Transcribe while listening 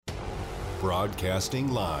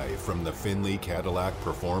Broadcasting live from the Finley Cadillac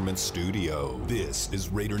Performance Studio. This is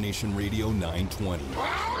Raider Nation Radio 920.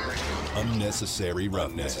 Unnecessary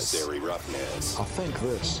Roughness. I think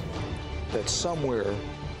that somewhere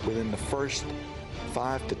within the first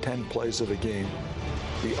 5 to 10 plays of a game,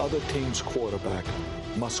 the other team's quarterback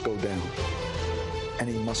must go down. And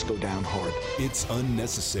he must go down hard. It's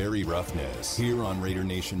Unnecessary Roughness here on Raider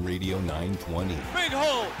Nation Radio 920. Big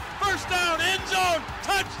hole, first down, end zone,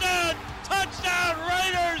 touchdown,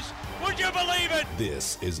 Raiders! Would you believe it?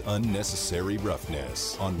 This is Unnecessary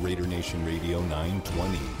Roughness on Raider Nation Radio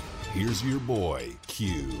 920. Here's your boy,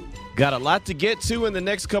 Q. Got a lot to get to in the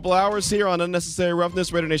next couple hours here on Unnecessary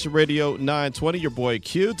Roughness, Raider Nation Radio 920. Your boy,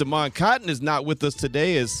 Q. Damon Cotton is not with us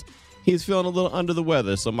today as he's feeling a little under the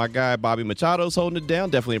weather. So my guy, Bobby Machado's holding it down.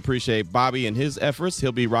 Definitely appreciate Bobby and his efforts.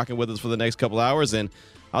 He'll be rocking with us for the next couple hours. And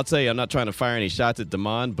I'll tell you, I'm not trying to fire any shots at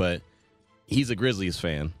Damon, but he's a Grizzlies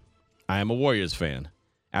fan. I am a Warriors fan.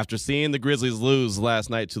 After seeing the Grizzlies lose last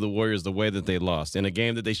night to the Warriors the way that they lost, in a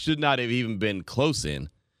game that they should not have even been close in,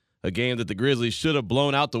 a game that the Grizzlies should have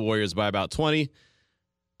blown out the Warriors by about 20,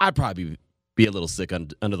 I'd probably be a little sick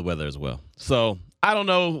under the weather as well. So I don't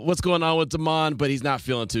know what's going on with Damon, but he's not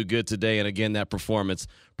feeling too good today. And again, that performance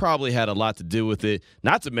probably had a lot to do with it.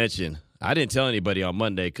 Not to mention, I didn't tell anybody on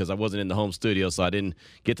Monday because I wasn't in the home studio, so I didn't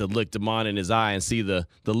get to look Damon in his eye and see the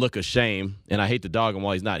look of shame. And I hate to dog him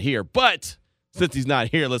while he's not here. But since he's not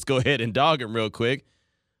here, let's go ahead and dog him real quick.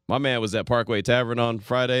 My man was at Parkway Tavern on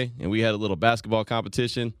Friday, and we had a little basketball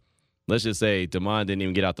competition. Let's just say Damon didn't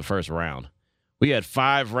even get out the first round. We had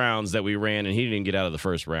 5 rounds that we ran, and he didn't get out of the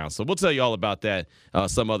first round. So we'll tell you all about that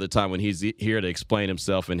some other time when he's here to explain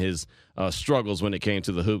himself and his struggles when it came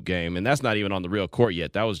to the hoop game. And that's not even on the real court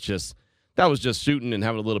yet. That was just shooting and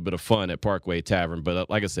having a little bit of fun at Parkway Tavern. But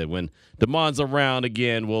like I said, when Damon's around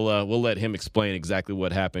again, we'll let him explain exactly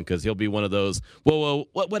what happened because he'll be one of those, well,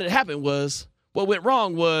 what had happened was, what went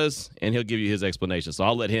wrong was, and he'll give you his explanation. So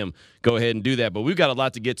I'll let him go ahead and do that. But we've got a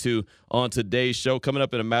lot to get to on today's show. Coming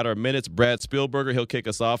up in a matter of minutes, Brad Spielberger. He'll kick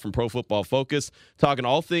us off from Pro Football Focus, talking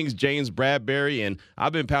all things James Bradberry. And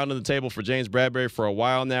I've been pounding the table for James Bradberry for a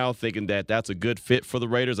while now, thinking that that's a good fit for the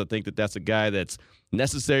Raiders. I think that that's a guy that's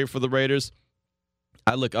necessary for the Raiders.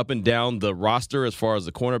 I look up and down the roster as far as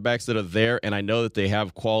the cornerbacks that are there, and I know that they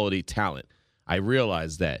have quality talent. I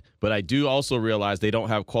realize that. But I do also realize they don't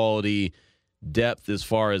have quality depth as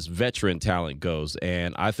far as veteran talent goes.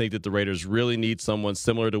 And I think that the Raiders really need someone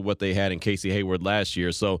similar to what they had in Casey Hayward last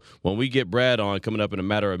year. So when we get Brad on coming up in a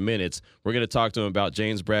matter of minutes, we're going to talk to him about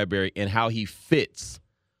James Bradberry and how he fits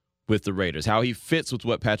with the Raiders, how he fits with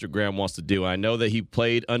what Patrick Graham wants to do. I know that he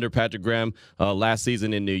played under Patrick Graham last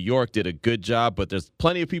season in New York, did a good job, but there's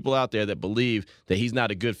plenty of people out there that believe that he's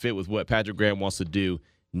not a good fit with what Patrick Graham wants to do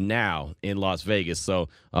now in Las Vegas. So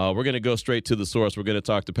we're going to go straight to the source. We're going to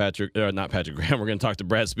talk to not Patrick Graham. We're going to talk to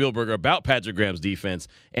Brad Spielberger about Patrick Graham's defense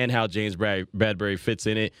and how James Bradberry fits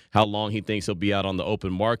in it, how long he thinks he'll be out on the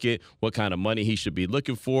open market, what kind of money he should be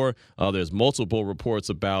looking for. There's multiple reports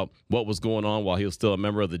about what was going on while he was still a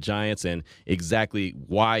member of the Giants and exactly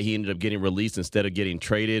why he ended up getting released instead of getting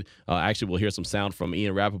traded. Actually, we'll hear some sound from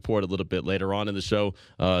Ian Rappaport a little bit later on in the show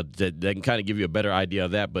that can kind of give you a better idea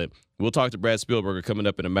of that. But we'll talk to Brad Spielberger coming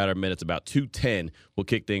up in a matter of minutes. About 2:10, we'll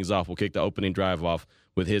kick things off. We'll kick the opening drive off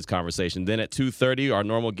with his conversation. Then at 2:30, our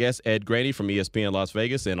normal guest, Ed Graney from ESPN Las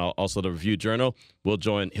Vegas and also the Review Journal, he'll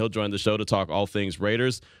join the show to talk all things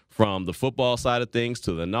Raiders, from the football side of things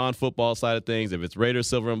to the non-football side of things. If it's Raiders,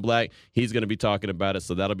 silver and black, he's going to be talking about it.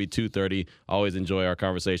 So that'll be 2:30. Always enjoy our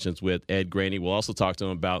conversations with Ed Graney. We'll also talk to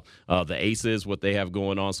him about the Aces, what they have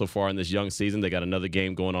going on so far in this young season. They got another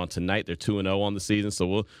game going on tonight. They're 2-0 on the season.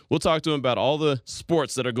 So we'll talk to him about all the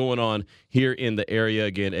sports that are going on here in the area.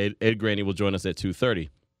 Again, Ed Graney will join us at 2:30.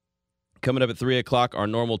 Coming up at 3 o'clock, our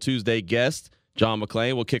normal Tuesday guest, John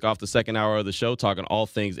McClain, will kick off the second hour of the show talking all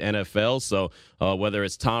things NFL. So whether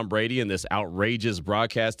it's Tom Brady and this outrageous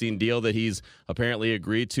broadcasting deal that he's apparently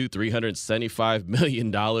agreed to, $375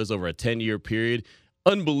 million over a 10-year period,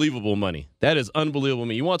 unbelievable money. That is unbelievable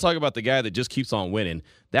money. You want to talk about the guy that just keeps on winning.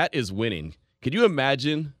 That is winning. Could you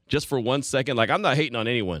imagine just for 1 second? Like, I'm not hating on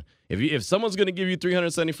anyone. If someone's going to give you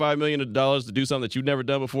 $375 million to do something that you've never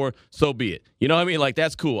done before, so be it. You know what I mean? Like,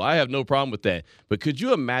 that's cool. I have no problem with that. But could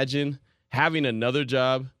you imagine having another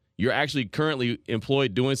job? You're actually currently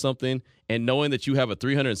employed doing something and knowing that you have a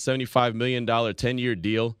 $375 million 10-year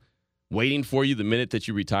deal waiting for you the minute that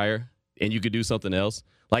you retire and you could do something else?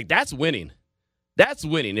 Like, that's winning. That's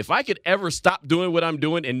winning. If I could ever stop doing what I'm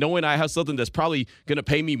doing and knowing I have something that's probably going to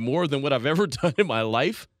pay me more than what I've ever done in my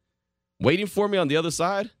life waiting for me on the other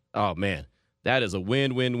side, oh, man, That is a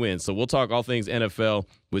win-win-win. So we'll talk all things NFL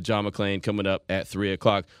with John McClain coming up at 3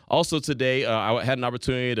 o'clock. Also today, I had an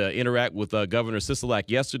opportunity to interact with Governor Sisolak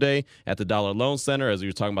yesterday at the Dollar Loan Center as we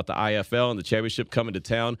were talking about the IFL and the championship coming to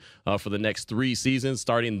town for the next 3 seasons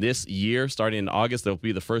starting this year. Starting in August, there will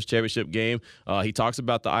be the first championship game. He talks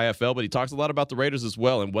about the IFL, but he talks a lot about the Raiders as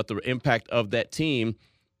well and what the impact of that team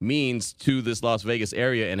means to this Las Vegas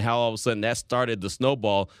area and how all of a sudden that started the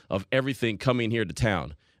snowball of everything coming here to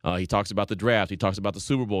town. He talks about the draft. He talks about the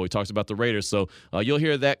Super Bowl. He talks about the Raiders. So you'll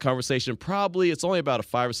hear that conversation. Probably it's only about a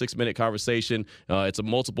 5 or 6 minute conversation. It's a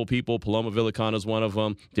multiple people. Paloma Villicana's one of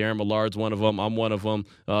them. Darren Millard's one of them. I'm one of them.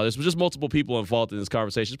 There's just multiple people involved in this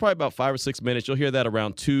conversation. It's probably about 5 or 6 minutes. You'll hear that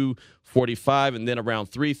around 2:45, and then around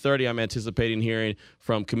 3:30, I'm anticipating hearing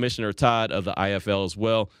from Commissioner Todd of the IFL as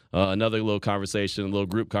well. Another little conversation, a little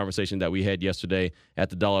group conversation that we had yesterday at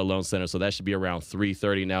the Dollar Loan Center. So that should be around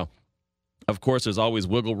 3:30 now. Of course, there's always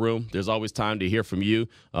wiggle room. There's always time to hear from you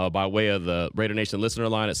by way of the Raider Nation listener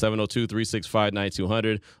line at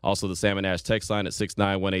 702-365-9200. Also, the Salmon Ash text line at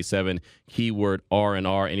 69187, keyword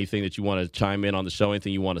R&R. Anything that you want to chime in on the show,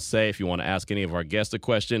 anything you want to say, if you want to ask any of our guests a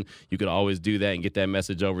question, you can always do that and get that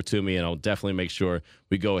message over to me, and I'll definitely make sure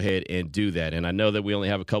we go ahead and do that. And I know that we only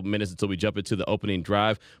have a couple minutes until we jump into the opening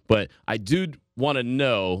drive, but I do want to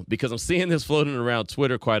know, because I'm seeing this floating around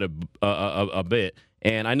Twitter quite a bit,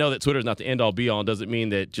 and I know that Twitter is not the end-all, be-all, and doesn't mean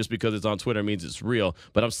that just because it's on Twitter means it's real.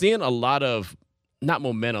 But I'm seeing a lot of, not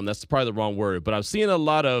momentum, that's probably the wrong word, but I'm seeing a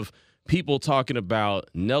lot of people talking about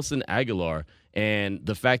Nelson Aguilar and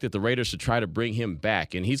the fact that the Raiders should try to bring him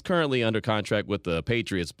back. And he's currently under contract with the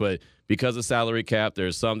Patriots, but because of salary cap,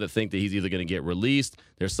 there's some that think that he's either going to get released.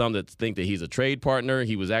 There's some that think that he's a trade partner.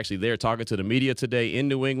 He was actually there talking to the media today in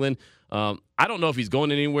New England. I don't know if he's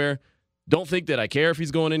going anywhere. Don't think that I care if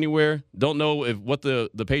he's going anywhere. Don't know if what the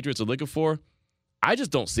Patriots are looking for. I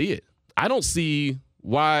just don't see it. I don't see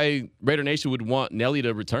why Raider Nation would want Nelly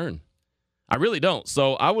to return. I really don't.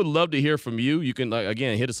 So I would love to hear from you. You can,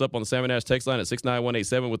 again, hit us up on the Salmon Ash text line at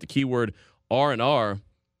 69187 with the keyword R&R.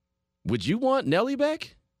 Would you want Nelly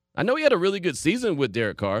back? I know he had a really good season with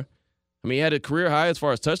Derek Carr. I mean, he had a career high as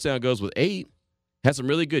far as touchdown goes with 8. Had some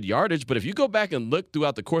really good yardage. But if you go back and look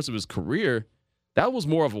throughout the course of his career, that was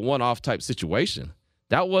more of a one-off type situation.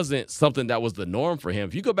 That wasn't something that was the norm for him.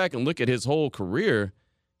 If you go back and look at his whole career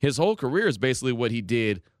is basically what he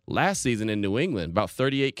did last season in New England. About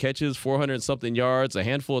 38 catches, 400-something yards, a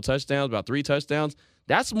handful of touchdowns, about 3 touchdowns.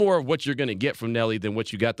 That's more of what you're going to get from Nelly than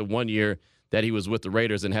what you got the 1 year that he was with the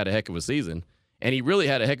Raiders and had a heck of a season. And he really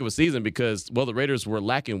had a heck of a season because, well, the Raiders were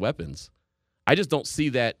lacking weapons. I just don't see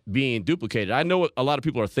that being duplicated. I know what a lot of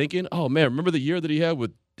people are thinking. Oh, man, remember the year that he had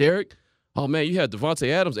with Derek? Oh, man, you had Devontae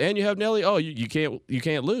Adams and you have Nelly. Oh, you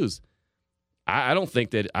can't lose. I don't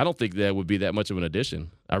think that would be that much of an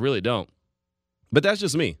addition. I really don't. But that's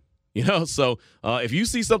just me, So if you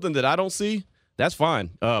see something that I don't see, that's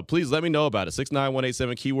fine. Please let me know about it.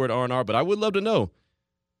 69187 keyword R&R. But I would love to know.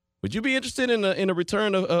 Would you be interested in a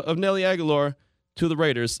return of Nelly Aguilar to the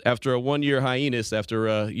Raiders after a 1-year hiatus,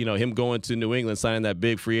 after him going to New England, signing that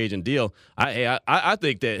big free agent deal? I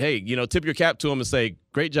think that, hey, tip your cap to him and say,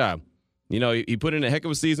 great job. He put in a heck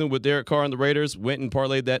of a season with Derek Carr and the Raiders, went and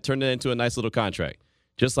parlayed that, turned it into a nice little contract.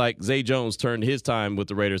 Just like Zay Jones turned his time with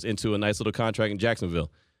the Raiders into a nice little contract in Jacksonville.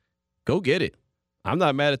 Go get it. I'm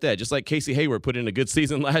not mad at that. Just like Casey Hayward put in a good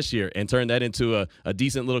season last year and turned that into a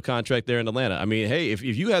decent little contract there in Atlanta. I mean, hey, if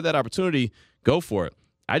you have that opportunity, go for it.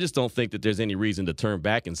 I just don't think that there's any reason to turn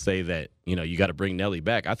back and say that, you got to bring Nelly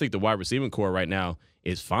back. I think the wide receiving core right now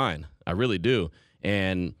is fine. I really do.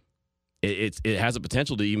 And it has a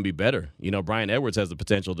potential to even be better. Bryan Edwards has the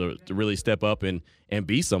potential to really step up and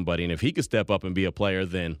be somebody. And if he could step up and be a player,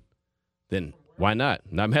 then why not?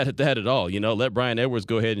 Not mad at that at all. Let Bryan Edwards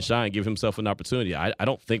go ahead and shine, give himself an opportunity. I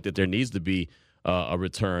don't think that there needs to be a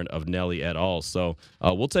return of Nelly at all. So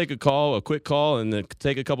we'll take a quick call, and then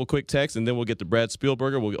take a couple quick texts, and then we'll get to Brad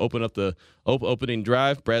Spielberger. We'll open up the opening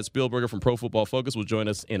drive. Brad Spielberger from Pro Football Focus will join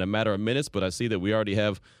us in a matter of minutes, but I see that we already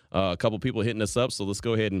have a couple people hitting us up, so let's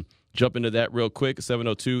go ahead and jump into that real quick.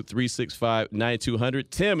 702-365-9200.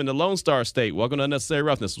 Tim in the Lone Star State, welcome to Unnecessary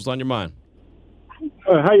Roughness. What's on your mind?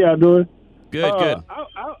 How y'all doing? Good.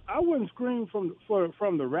 I wouldn't scream from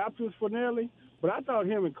the Raptors for Nelly, but I thought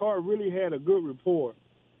him and Carr really had a good rapport.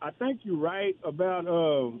 I think you're right about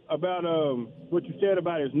what you said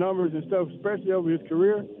about his numbers and stuff, especially over his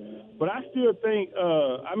career. But I still think,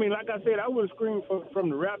 like I said, I wouldn't scream from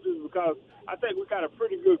the Raptors because I think we got a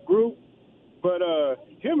pretty good group. But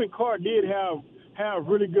him and Carr did have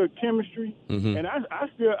really good chemistry, and I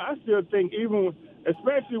still think, even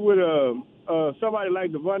especially with somebody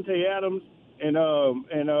like Devontae Adams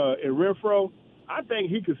Renfro, I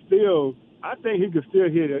think he could still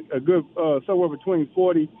hit a good somewhere between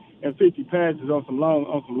 40 and 50 passes on some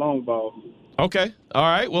long balls. Okay. All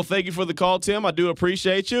right. Well, thank you for the call, Tim. I do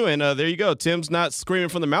appreciate you. And there you go. Tim's not screaming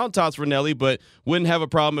from the mountaintops for Nelly, but wouldn't have a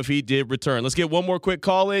problem if he did return. Let's get one more quick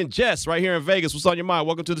call in. Jess, right here in Vegas. What's on your mind?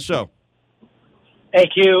 Welcome to the show.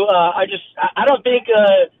 Thank you. I don't think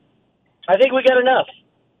I think we got enough.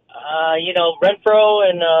 Renfro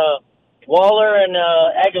and Waller and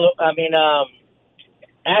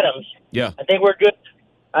Adams. Yeah. I think we're good.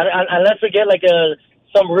 Unless we get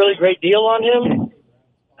some really great deal on him,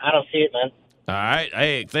 I don't see it, man. All right.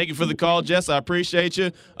 Hey, thank you for the call, Jess. I appreciate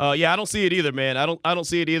you. Yeah, I don't see it either, man. I don't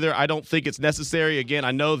see it either. I don't think it's necessary. Again,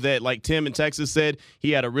 I know that, like Tim in Texas said,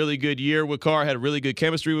 he had a really good year with Carr, had a really good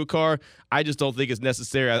chemistry with Carr. I just don't think it's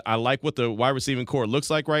necessary. I like what the wide receiving core looks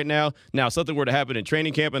like right now. Now, if something were to happen in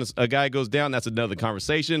training camp and a guy goes down, that's another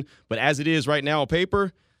conversation. But as it is right now on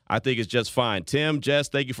paper, I think it's just fine. Tim, Jess,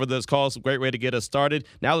 thank you for those calls. Great way to get us started.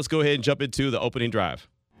 Now let's go ahead and jump into the opening drive.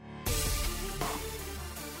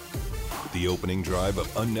 The opening drive of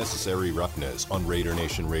Unnecessary Roughness on Raider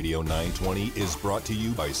Nation Radio 920 is brought to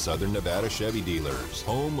you by Southern Nevada Chevy Dealers,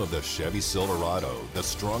 home of the Chevy Silverado, the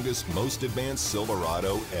strongest, most advanced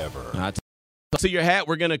Silverado ever. To your hat,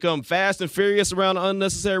 we're going to come fast and furious around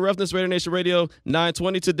Unnecessary Roughness, Raider Nation Radio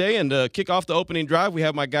 920 today. And to kick off the opening drive, we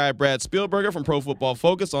have my guy Brad Spielberger from Pro Football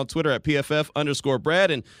Focus on Twitter at PFF_Brad.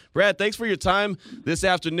 And Brad, thanks for your time this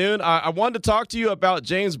afternoon. I wanted to talk to you about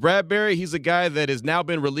James Bradberry. He's a guy that has now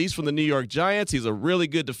been released from the New York Giants. He's a really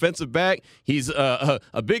good defensive back. He's a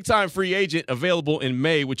big-time free agent available in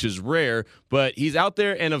May, which is rare, but he's out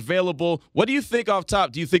there and available. What do you think off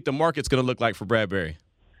top do you think the market's going to look like for Bradberry?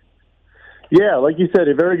 Yeah, like you said,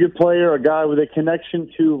 a very good player, a guy with a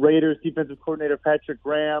connection to Raiders defensive coordinator Patrick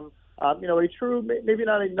Graham. A true, maybe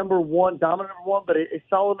not a number one, dominant number one, but a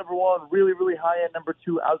solid number one, really, really high-end number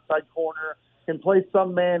two outside corner, can play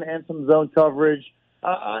some man and some zone coverage.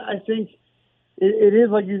 I think it is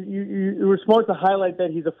like you were smart to highlight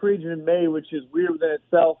that he's a free agent in May, which is weird within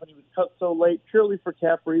itself, and he was cut so late purely for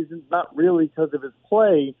cap reasons, not really because of his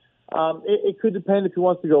play. It could depend if he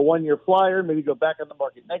wants to go one-year flyer, maybe go back on the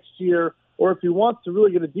market next year, or if he wants to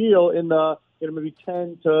really get a deal in the maybe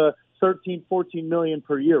 10 to 13, 14 million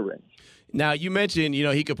per year range. Now, you mentioned,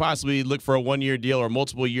 he could possibly look for a one-year deal or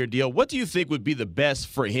multiple-year deal. What do you think would be the best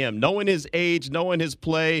for him, knowing his age, knowing his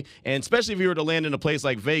play, and especially if he were to land in a place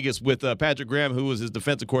like Vegas with Patrick Graham, who was his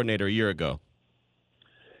defensive coordinator a year ago?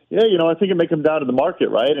 Yeah, I think it may come down to the market,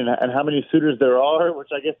 right, and how many suitors there are, which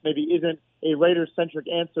I guess maybe isn't a Raiders-centric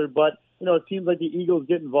answer, but, it seems like the Eagles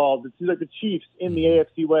get involved. It seems like the Chiefs in the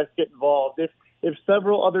AFC West get involved. If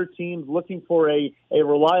several other teams looking for a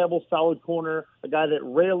reliable, solid corner, a guy that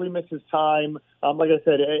rarely misses time, like I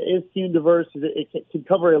said, is team diverse, it can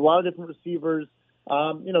cover a lot of different receivers,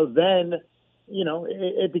 then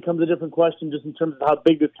it becomes a different question just in terms of how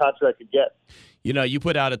big this contract could get. You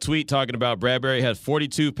put out a tweet talking about Bradberry had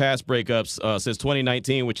 42 pass breakups since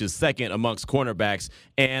 2019, which is second amongst cornerbacks.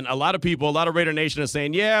 And a lot of Raider Nation are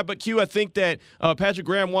saying, yeah, but Q, I think that Patrick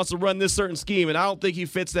Graham wants to run this certain scheme, and I don't think he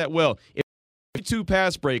fits that well. If 42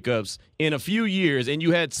 pass breakups in a few years, and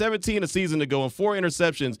you had 17 a season ago and 4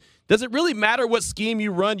 interceptions, does it really matter what scheme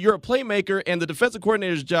you run? You're a playmaker, and the defensive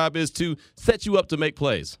coordinator's job is to set you up to make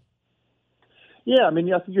plays. Yeah, I think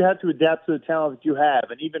you have to adapt to the talent that you have.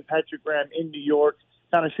 And even Patrick Graham in New York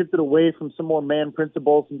kind of shifted away from some more man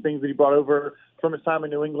principles and things that he brought over from his time in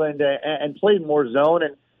New England and played more zone.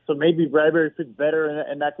 And so maybe Bradberry fits better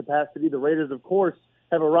in that capacity. The Raiders, of course,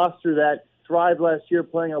 have a roster that thrived last year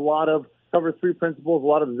playing a lot of cover three principles, a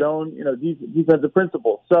lot of zone, defensive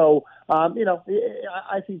principles. So, I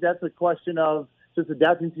think that's a question of just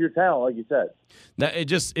adapting to your talent, like you said. Now,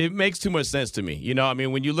 it makes too much sense to me.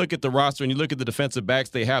 When you look at the roster and you look at the defensive backs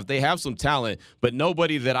they have some talent, but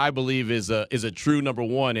nobody that I believe is a true number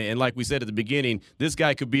one. And like we said at the beginning, this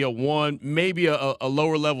guy could be a one, maybe a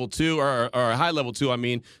lower level two or a high level two.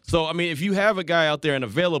 So if you have a guy out there and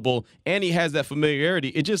available and he has that familiarity,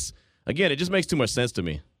 it just makes too much sense to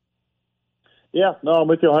me. Yeah, no, I'm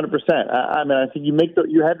with you 100%. I think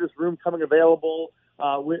you have this room coming available.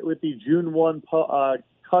 With the June 1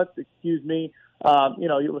 cuts, it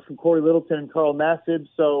was from Corey Littleton and Carl Nassib,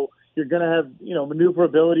 so you're going to have,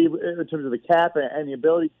 maneuverability in terms of the cap and the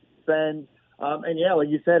ability to spend. And yeah, like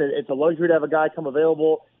you said, it's a luxury to have a guy come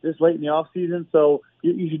available this late in the offseason. So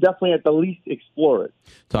you should definitely at the least explore it.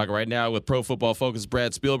 Talking right now with Pro Football Focus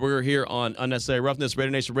Brad Spielberger here on Unnecessary Roughness,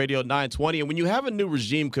 Raider Nation Radio 920. And when you have a new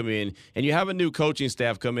regime come in and you have a new coaching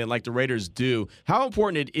staff come in like the Raiders do, how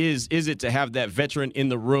important is it to have that veteran in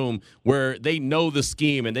the room where they know the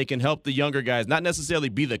scheme and they can help the younger guys, not necessarily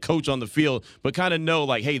be the coach on the field, but kind of know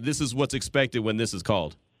like, hey, this is what's expected when this is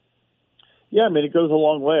called? Yeah, I mean, it goes a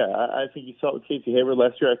long way. I think you saw it with Casey Hayward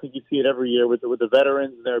last year. I think you see it every year with the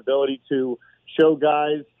veterans and their ability to show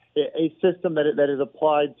guys a system that is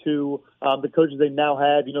applied to the coaches they now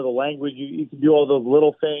have. You know, the language, you can do all those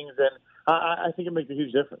little things, and I think it makes a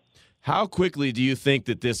huge difference. How quickly do you think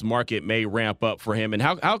that this market may ramp up for him, and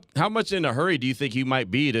how much in a hurry do you think he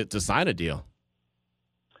might be to sign a deal?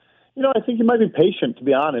 You know, I think he might be patient, to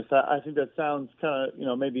be honest. I think that sounds kind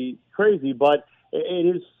of, maybe crazy, but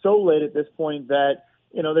it is so late at this point that,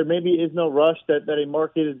 there maybe is no rush that a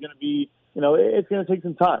market is going to be, it's going to take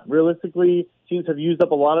some time. Realistically, teams have used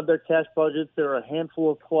up a lot of their cash budgets. There are a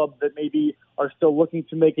handful of clubs that maybe are still looking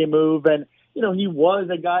to make a move. And, he was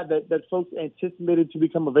a guy that folks anticipated to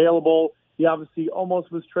become available. He obviously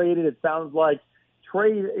almost was traded. It sounds like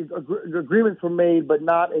trade agreements were made, but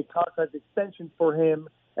not a contract extension for him.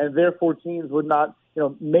 And therefore teams would not,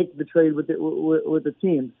 make the trade with the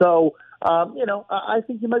team. So, I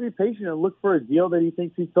think he might be patient and look for a deal that he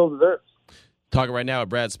thinks he still deserves. Talking right now with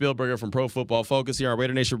Brad Spielberger from Pro Football Focus here on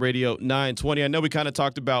Raider Nation Radio 920. I know we kind of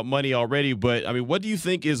talked about money already, but, I mean, what do you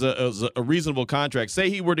think is a reasonable contract? Say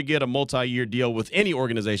he were to get a multi-year deal with any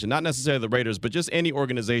organization, not necessarily the Raiders, but just any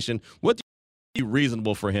organization. What do you think is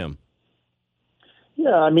reasonable for him?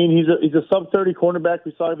 Yeah, I mean, he's a sub-30 cornerback.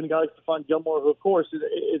 We saw even a guy like Stephon Gilmore, who, of course, is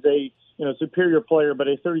a superior player, but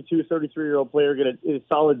a 32, 33-year-old player get a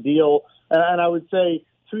solid deal. And I would say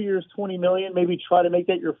 2 years, $20 million. Maybe try to make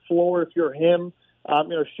that your floor if you're him.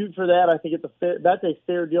 Shoot for that. I think that's a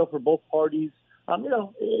fair deal for both parties.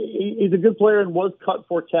 He's a good player and was cut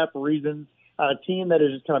for cap reasons. A team that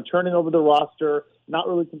is just kind of turning over the roster, not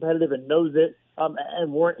really competitive, and knows it,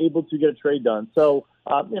 and weren't able to get a trade done. So,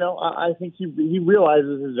 I think he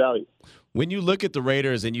realizes his value. When you look at the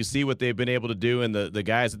Raiders and you see what they've been able to do and the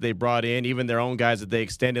guys that they brought in, even their own guys that they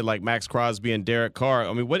extended like Max Crosby and Derek Carr,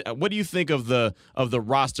 I mean, what do you think of the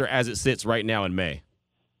roster as it sits right now in May?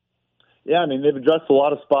 Yeah, I mean, they've addressed a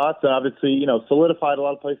lot of spots and obviously, solidified a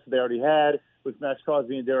lot of places they already had with Max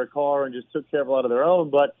Crosby and Derek Carr and just took care of a lot of their own.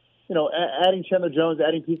 But, adding Chandler Jones,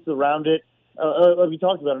 adding pieces around it, like we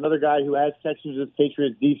talked about, another guy who adds connections to this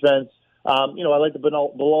Patriots defense. I like the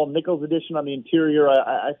Bilal Nichols addition on the interior.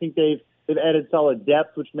 I think they've added solid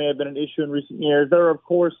depth, which may have been an issue in recent years. There are, of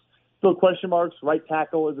course, still question marks. Right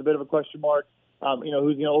tackle is a bit of a question mark. Who's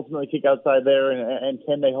going to ultimately kick outside there and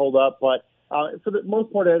can they hold up? But for the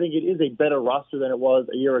most part, I think it is a better roster than it was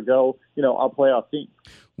a year ago, a playoff team.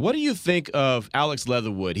 What do you think of Alex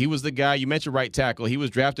Leatherwood? He was the guy, you mentioned right tackle. He was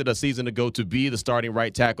drafted a season ago to be the starting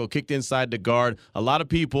right tackle, kicked inside the guard. A lot of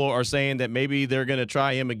people are saying that maybe they're going to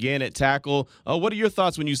try him again at tackle. What are your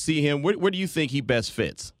thoughts when you see him? Where do you think he best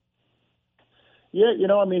fits? Yeah,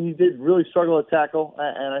 he did really struggle at tackle,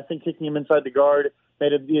 and I think kicking him inside the guard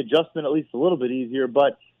made the adjustment at least a little bit easier.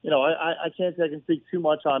 But, I can't say I can speak too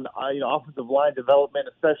much on, offensive line development,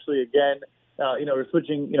 especially, again, we're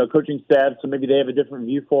switching, coaching staff, so maybe they have a different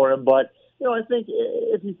view for him. But, I think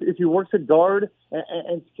if he works at guard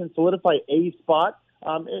and can solidify a spot,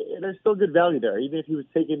 there's still good value there, even if he was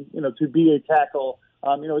taken, to be a tackle.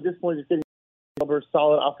 At this point, just getting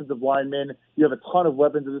solid offensive linemen. You have a ton of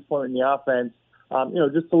weapons at this point in the offense.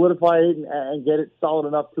 Just solidify it and get it solid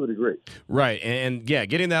enough to a degree. Right. And yeah,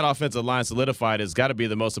 getting that offensive line solidified has got to be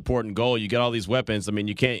the most important goal. You get all these weapons. I mean,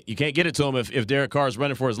 you can't get it to him if Derek Carr is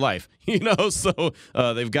running for his life, so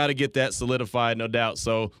they've got to get that solidified, no doubt.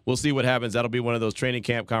 So we'll see what happens. That'll be one of those training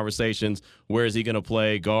camp conversations. Where is he going to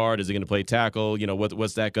play guard? Is he going to play tackle?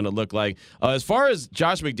 What's that going to look like? As far as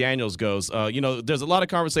Josh McDaniels goes, there's a lot of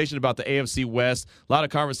conversation about the AFC West, a lot of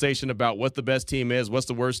conversation about what the best team is, what's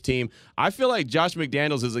the worst team. I feel like Josh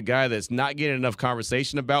McDaniels is a guy that's not getting enough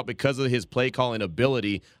conversation about because of his play calling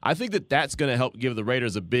ability. I think that's going to help give the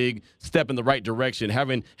Raiders a big step in the right direction,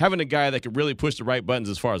 having a guy that can really push the right buttons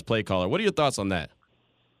as far as play caller. What are your thoughts on that?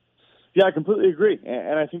 Yeah, I completely agree.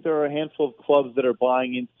 And I think there are a handful of clubs that are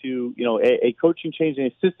buying into, a coaching change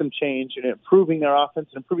and a system change and improving their offense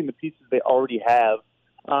and improving the pieces they already have.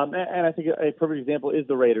 And I think a perfect example is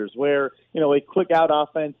the Raiders, where, a quick out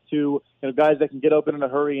offense to, guys that can get open in a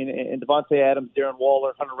hurry, and Devontae Adams, Darren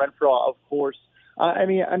Waller, Hunter Renfrow, of course. I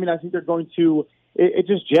think they're going to, it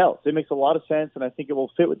just gels. It makes a lot of sense, and I think it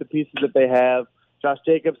will fit with the pieces that they have. Josh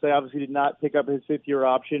Jacobs, they obviously did not pick up his fifth-year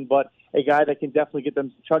option, but a guy that can definitely get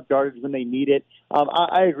them chunk yardage when they need it.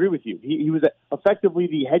 I agree with you. He was effectively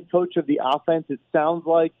the head coach of the offense, it sounds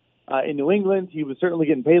like, in New England. He was certainly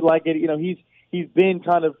getting paid like it. He's been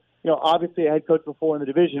kind of, obviously a head coach before in the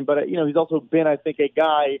division, but, he's also been, I think, a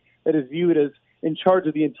guy that is viewed as in charge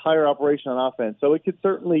of the entire operation on offense. So it could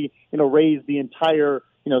certainly, raise the entire,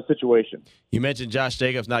 situation. You mentioned Josh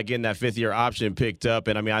Jacobs not getting that fifth-year option picked up,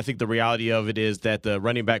 and I think the reality of it is that the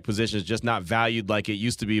running back position is just not valued like it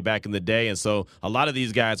used to be back in the day, and so a lot of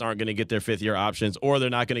these guys aren't going to get their fifth-year options, or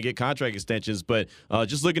they're not going to get contract extensions. But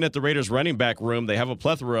just looking at the Raiders' running back room, they have a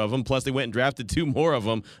plethora of them, plus they went and drafted 2 more of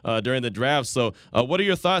them during the draft. So what are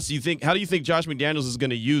your thoughts? How do you think Josh McDaniels is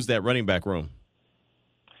going to use that running back room?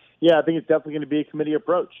 Yeah, I think it's definitely going to be a committee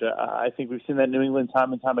approach. I think we've seen that in New England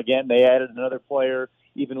time and time again. They added another player,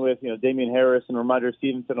 even with Damian Harris and Ramondre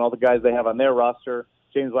Stevenson and all the guys they have on their roster.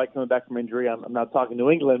 James White coming back from injury. I'm not talking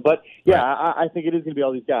New England, but yeah, I think it is going to be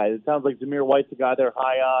all these guys. It sounds like Zamir White's a guy they're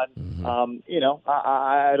high on. Mm-hmm.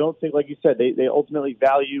 I don't think, like you said, they ultimately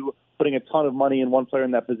value putting a ton of money in one player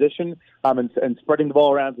in that position and spreading the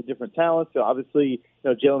ball around to different talents. So obviously,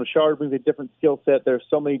 Jalen Richard brings a different skill set. There's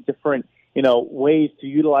so many different ways to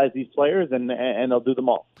utilize these players, and they'll do them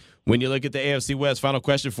all. When you look at the AFC West, final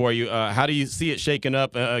question for you, how do you see it shaking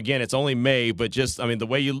up? Again, it's only May, but just, the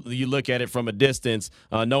way you look at it from a distance,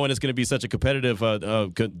 knowing it's going to be such a competitive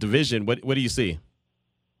division, what do you see?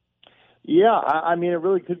 Yeah, it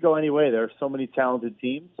really could go any way. There are so many talented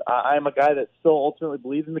teams. I'm a guy that still ultimately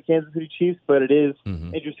believes in the Kansas City Chiefs, but it is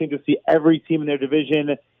interesting to see every team in their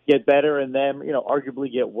division get better and them,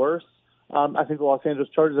 arguably get worse. I think the Los Angeles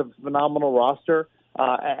Chargers have a phenomenal roster.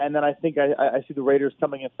 And then I think I see the Raiders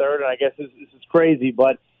coming in third, and I guess this is crazy,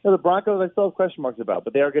 but the Broncos I still have question marks about,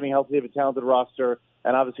 but they are getting healthy, they have a talented roster,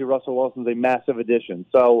 and obviously Russell Wilson's a massive addition.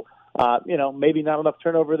 So, maybe not enough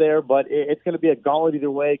turnover there, but it's going to be a gauntlet either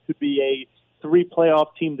way. It could be a 3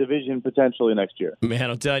 playoff team division potentially next year.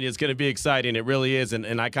 Man, I'm telling you, it's going to be exciting. It really is.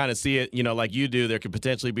 And I kind of see it, like you do. There could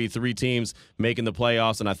potentially be 3 teams making the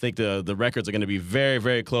playoffs, and I think the records are going to be very,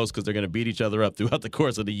 very close because they're going to beat each other up throughout the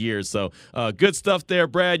course of the year. So good stuff there,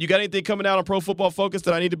 Brad. You got anything coming out on Pro Football Focus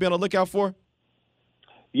that I need to be on the lookout for?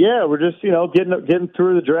 Yeah, we're just, getting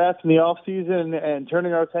through the draft in the offseason and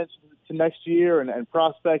turning our attention to next year and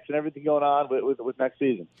prospects and everything going on with next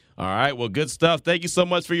season. All right. Well, good stuff. Thank you so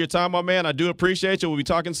much for your time, my man. I do appreciate you. We'll be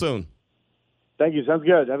talking soon. Thank you. Sounds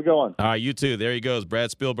good. Have a good one. All right, you too. There he goes.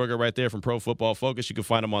 Brad Spielberger right there from Pro Football Focus. You can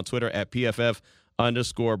find him on Twitter at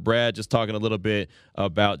PFF_Brad. Just talking a little bit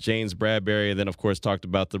about James Bradberry, and then, of course, talked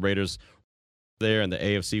about the Raiders there and the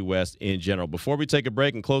AFC West in general. Before we take a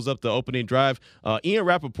break and close up the opening drive, Ian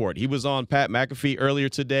Rappaport, he was on Pat McAfee earlier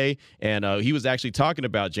today, and he was actually talking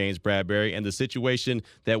about James Bradberry and the situation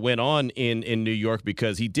that went on in New York,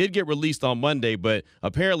 because he did get released on Monday, but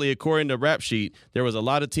apparently, according to Rap Sheet, there was a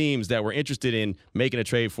lot of teams that were interested in making a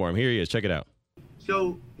trade for him. Here he is. Check it out.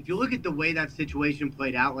 So if you look at the way that situation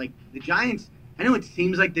played out, like the Giants, I know it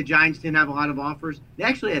seems like the Giants didn't have a lot of offers. They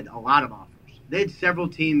actually had a lot of offers. They had several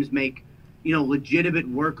teams make legitimate,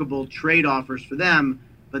 workable trade offers for them,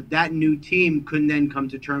 but that new team couldn't then come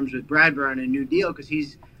to terms with Bradberry on a new deal because he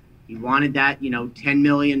wanted that, $10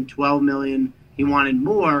 million, $12 million. He wanted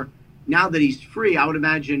more. Now that he's free, I would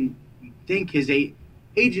imagine, think his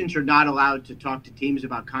agents are not allowed to talk to teams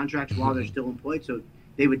about contracts while they're still employed, so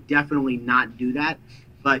they would definitely not do that.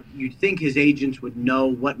 But you'd think his agents would know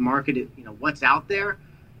what market, what's out there.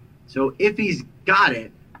 So if he's got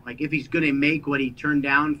it, like if he's going to make what he turned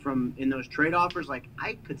down from in those trade offers, like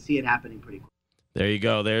I could see it happening pretty quick. There you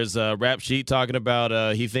go. There's a Rap Sheet talking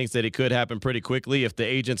about he thinks that it could happen pretty quickly if the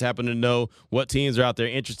agents happen to know what teams are out there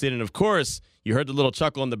interested. And, of course, you heard the little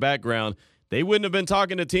chuckle in the background. They wouldn't have been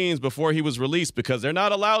talking to teams before he was released because they're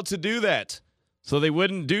not allowed to do that. So they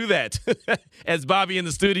wouldn't do that. As Bobby in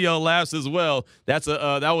the studio laughs as well. That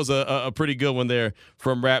was a pretty good one there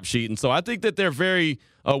from Rap Sheet. And so I think that they're very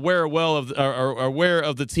aware of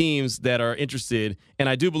the teams that are interested, and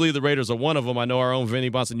I do believe the Raiders are one of them. I know our own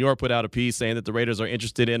Vinny Bonsignor put out a piece saying that the Raiders are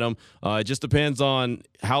interested in him. It just depends on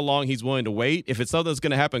how long he's willing to wait. If it's something that's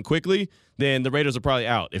going to happen quickly, then the Raiders are probably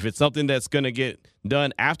out. If it's something that's going to get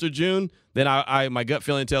done after June, then my gut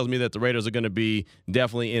feeling tells me that the Raiders are going to be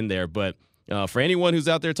definitely in there. But for anyone who's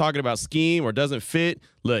out there talking about scheme or doesn't fit,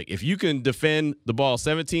 look, if you can defend the ball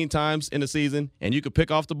 17 times in a season and you could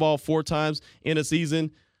pick off the ball 4 times in a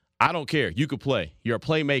season, I don't care. You could play. You're a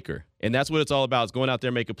playmaker. And that's what it's all about, is going out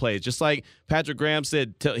there making plays. Just like Patrick Graham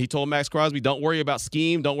said, he told Max Crosby, don't worry about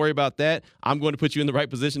scheme. Don't worry about that. I'm going to put you in the right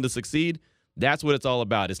position to succeed. That's what it's all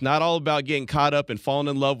about. It's not all about getting caught up and falling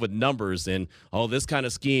in love with numbers and, this kind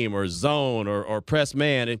of scheme or zone or press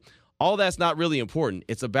man. And all that's not really important.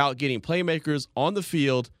 It's about getting playmakers on the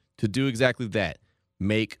field to do exactly that,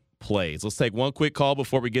 make plays. Let's take one quick call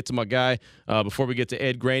before we get to my guy, before we get to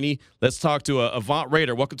Ed Graney. Let's talk to Avant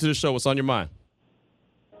Raider. Welcome to the show. What's on your mind?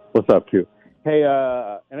 What's up, Q? Hey,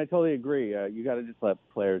 and I totally agree. You got to just let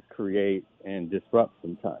players create and disrupt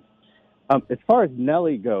sometimes. As far as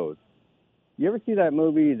Nelly goes, you ever see that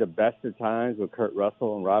movie, The Best of Times, with Kurt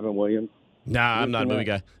Russell and Robin Williams? Nah, I'm not a movie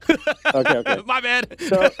guy. Okay. My bad.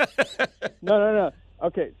 So, no.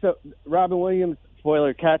 Okay, so Robin Williams,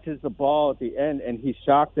 spoiler, catches the ball at the end, and he's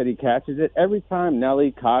shocked that he catches it. Every time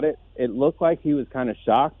Nelly caught it, it looked like he was kind of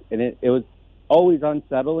shocked, and it was always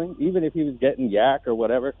unsettling, even if he was getting yak or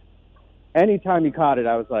whatever. Anytime he caught it,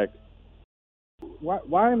 I was like,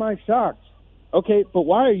 why am I shocked? Okay, but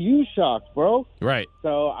why are you shocked, bro? Right.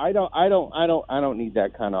 So I don't need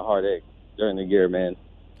that kind of heartache during the year, man.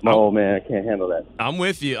 Oh, man, I can't handle that. I'm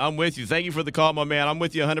with you. Thank you for the call, my man. I'm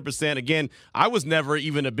with you 100%. Again, I was never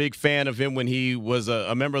even a big fan of him when he was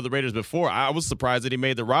a member of the Raiders before. I was surprised that he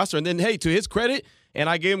made the roster. And then, hey, to his credit, and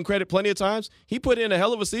I gave him credit plenty of times, he put in a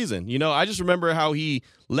hell of a season. I just remember how he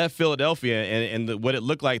left Philadelphia and what it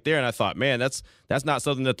looked like there, and I thought, man, that's not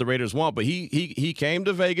something that the Raiders want. But he came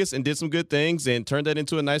to Vegas and did some good things and turned that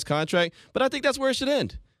into a nice contract. But I think that's where it should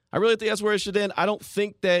end. I really think that's where it should end. I don't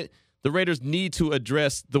think that the Raiders need to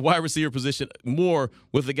address the wide receiver position more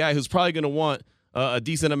with a guy who's probably going to want a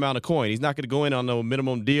decent amount of coin. He's not going to go in on no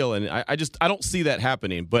minimum deal, and I don't see that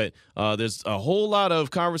happening. But there's a whole lot of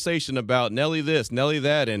conversation about Nelly this, Nelly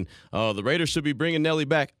that, and the Raiders should be bringing Nelly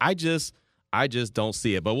back. I just don't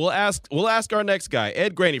see it. But we'll ask our next guy,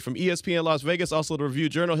 Ed Graney from ESPN Las Vegas, also the Review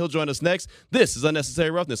Journal. He'll join us next. This is Unnecessary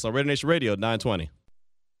Roughness on Raider Nation Radio 920.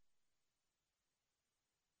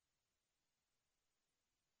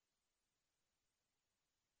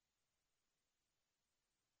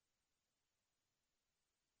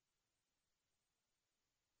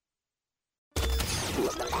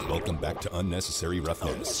 Welcome back to Unnecessary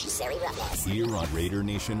Roughness. Here on Raider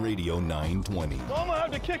Nation Radio 920. I'm gonna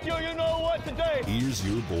have to kick you know what today. Here's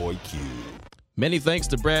your boy Q. Many thanks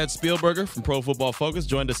to Brad Spielberger from Pro Football Focus.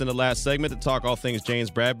 Joined us in the last segment to talk all things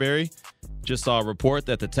James Bradberry. Just saw a report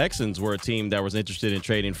that the Texans were a team that was interested in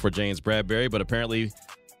trading for James Bradberry, but apparently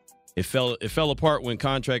it fell apart when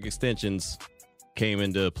contract extensions came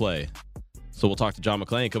into play. So we'll talk to John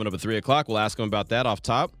McClain coming up at 3 o'clock. We'll ask him about that off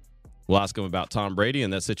top. We'll ask him about Tom Brady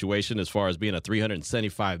and that situation as far as being a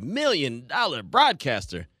 $375 million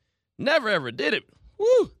broadcaster. Never, ever did it.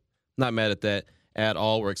 Woo! Not mad at that at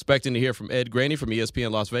all. We're expecting to hear from Ed Graney from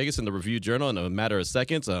ESPN Las Vegas in the Review Journal in a matter of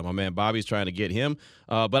seconds. My man Bobby's trying to get him.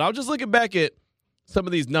 But I'm just looking back at some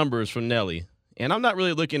of these numbers from Nelly, and I'm not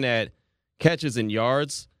really looking at catches and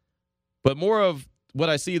yards, but more of what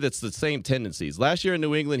I see that's the same tendencies. Last year in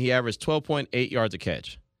New England, he averaged 12.8 yards a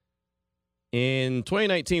catch. In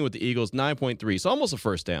 2019 with the Eagles, 9.3, so almost a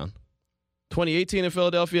first down. 2018 in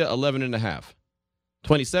Philadelphia, 11.5.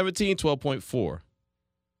 2017, 12.4.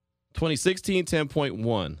 2016,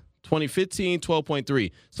 10.1. 2015,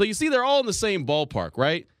 12.3. So you see they're all in the same ballpark,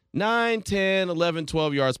 right? 9, 10, 11,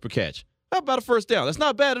 12 yards per catch. About a first down. That's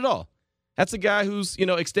not bad at all. That's a guy who's,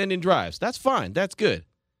 extending drives. That's fine. That's good.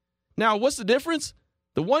 Now, what's the difference?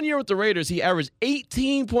 The 1 year with the Raiders, he averaged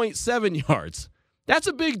 18.7 yards. That's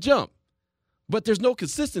a big jump. But there's no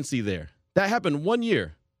consistency there. That happened 1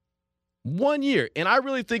 year. 1 year. And I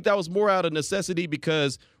really think that was more out of necessity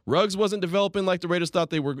because Ruggs wasn't developing like the Raiders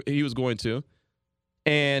thought he was going to.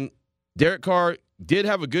 And Derek Carr did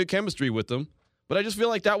have a good chemistry with him. But I just feel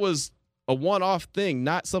like that was a one-off thing,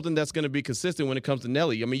 not something that's going to be consistent when it comes to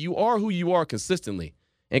Nelly. I mean, you are who you are consistently.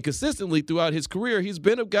 And consistently throughout his career, he's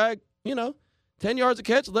been a guy, 10 yards a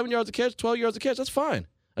catch, 11 yards a catch, 12 yards a catch. That's fine.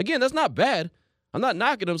 Again, that's not bad. I'm not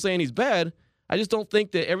knocking him saying he's bad. I just don't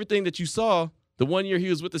think that everything that you saw the 1 year he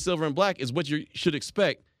was with the Silver and Black is what you should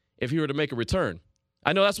expect if he were to make a return.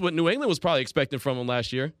 I know that's what New England was probably expecting from him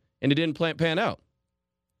last year, and it didn't pan out.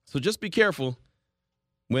 So just be careful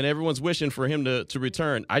when everyone's wishing for him to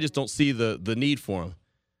return. I just don't see the need for him.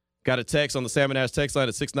 Got a text on the Salmon Ash text line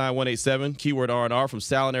at 69187, keyword R&R from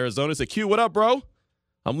Sal in Arizona. Said, Q, what up, bro?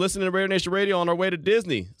 I'm listening to Raider Nation Radio on our way to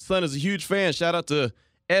Disney. Son is a huge fan. Shout out to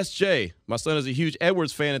SJ. My son is a huge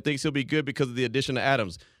Edwards fan and thinks he'll be good because of the addition of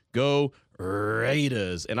Adams. Go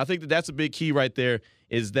Raiders. And I think that's a big key right there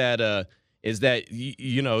is that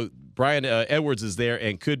Brian Edwards is there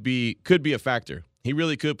and could be a factor. He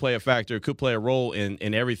really could play a factor, could play a role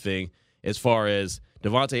in everything as far as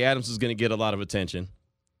Devontae Adams is going to get a lot of attention.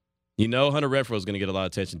 Hunter Renfrow is going to get a lot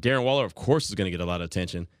of attention. Darren Waller, of course, is going to get a lot of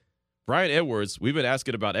attention. Brian Edwards, we've been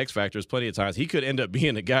asking about X factors plenty of times. He could end up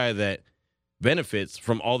being a guy that benefits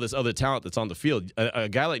from all this other talent that's on the field. A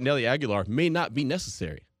guy like Nelly Aguilar may not be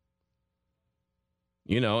necessary.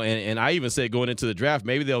 And I even said going into the draft,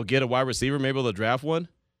 maybe they'll get a wide receiver, maybe they'll draft one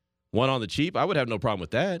on the cheap. I would have no problem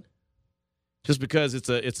with that. Just because it's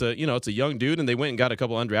a young dude and they went and got a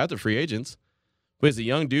couple undrafted free agents. But it's a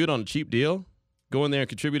young dude on a cheap deal. Go in there and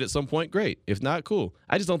contribute at some point, great. If not, cool.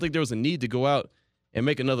 I just don't think there was a need to go out and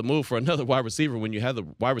make another move for another wide receiver when you have the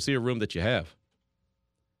wide receiver room that you have.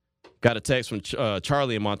 Got a text from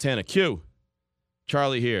Charlie in Montana. Q,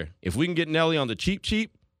 Charlie here. If we can get Nelly on the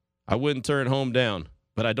cheap, I wouldn't turn home down.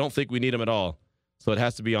 But I don't think we need him at all. So it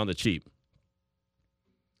has to be on the cheap.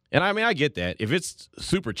 And, I get that. If it's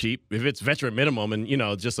super cheap, if it's veteran minimum and,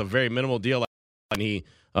 just a very minimal deal and he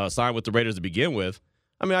signed with the Raiders to begin with,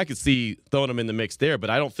 I could see throwing him in the mix there, but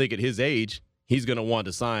I don't think at his age he's going to want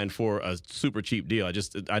to sign for a super cheap deal.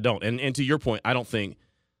 I don't. And to your point, I don't think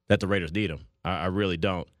that the Raiders need him. I really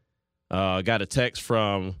don't. Got a text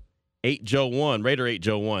from 8Joe1, Raider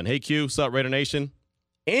 8Joe1. Hey, Q, what's up, Raider Nation?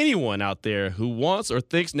 Anyone out there who wants or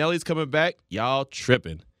thinks Nelly's coming back, y'all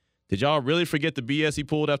tripping. Did y'all really forget the BS he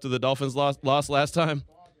pulled after the Dolphins lost last time?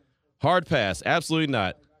 Hard pass. Absolutely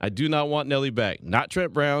not. I do not want Nelly back. Not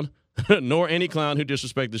Trent Brown. Nor any clown who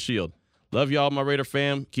disrespect the Shield. Love y'all, my Raider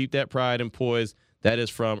fam. Keep that pride and poise. That is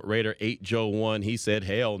from Raider 8Joe1. He said,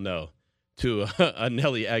 hell no to a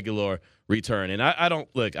Nelly Aguilar return. And I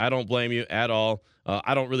don't blame you at all.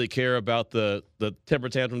 I don't really care about the temper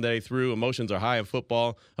tantrum that he threw. Emotions are high in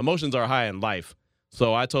football. Emotions are high in life.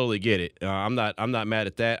 So I totally get it. I'm not mad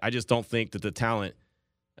at that. I just don't think that the talent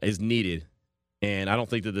is needed. And I don't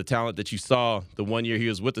think that the talent that you saw the 1 year he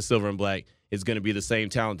was with the Silver and Black is going to be the same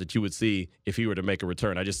talent that you would see if he were to make a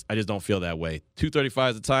return. I just don't feel that way. 2:35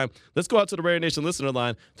 is the time. Let's go out to the Raider Nation listener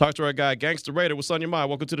line. Talk to our guy, Gangster Raider. What's on your mind?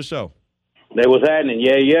 Welcome to the show. They was happening.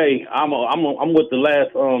 Yay. I'm with the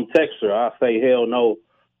last texter. I say hell no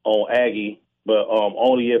on Aggie, but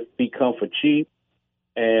only if he come for cheap.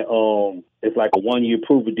 And it's like a 1 year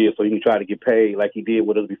prove-it deal, so he can try to get paid like he did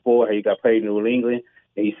with us before. How he got paid in New England,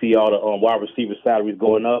 and you see all the wide receiver salaries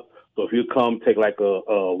going up. So if you come take like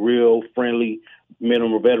a real friendly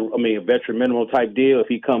veteran minimum type deal, if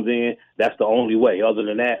he comes in, that's the only way. Other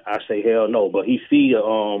than that, I say hell no. But he see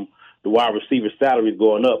the wide receiver salaries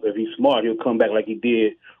going up. If he's smart, he'll come back like he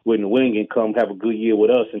did with New England, come have a good year with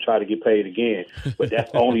us and try to get paid again. But that's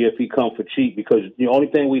only if he comes for cheap, because the only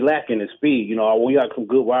thing we lacking is speed. We got some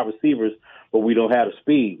good wide receivers, but we don't have the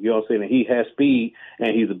speed. You know what I'm saying? And he has speed,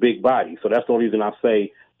 and he's a big body. So that's the only reason I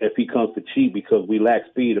say if he comes for cheap, because we lack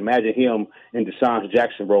speed. Imagine him in DeSean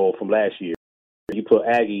Jackson role from last year. You put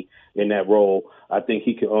Aggie in that role, I think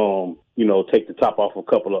he can, take the top off a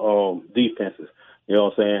couple of defenses. You know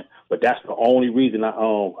what I'm saying? But that's the only reason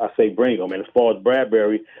I say bring him. And as far as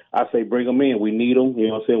Bradbury, I say bring him in. We need him. You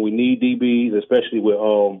know what I'm saying? We need DBs, especially with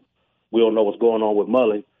we don't know what's going on with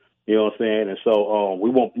Mullen. You know what I'm saying? And so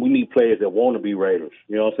we need players that want to be Raiders.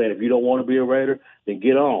 You know what I'm saying? If you don't want to be a Raider, then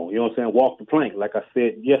get on. You know what I'm saying? Walk the plank, like I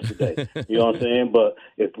said yesterday. You know what I'm saying? But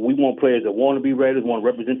if we want players that want to be Raiders, want to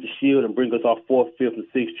represent the Shield and bring us our 4th, 5th, and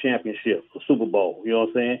 6th championship, the Super Bowl. You know what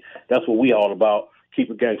I'm saying? That's what we all about. Keep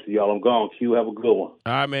it gangster, y'all. I'm gone. Q, have a good one.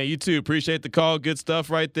 All right, man. You too. Appreciate the call. Good stuff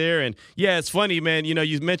right there. And, yeah, it's funny, man.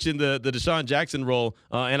 You mentioned the DeSean Jackson role,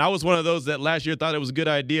 and I was one of those that last year thought it was a good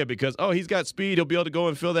idea because, he's got speed. He'll be able to go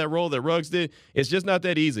and fill that role that Ruggs did. It's just not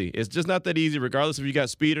that easy. It's just not that easy, regardless if you got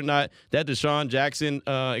speed or not. That DeSean Jackson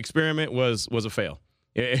experiment was a fail.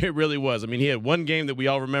 It really was. He had one game that we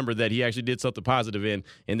all remember that he actually did something positive in,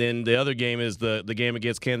 and then the other game is the game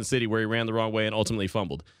against Kansas City where he ran the wrong way and ultimately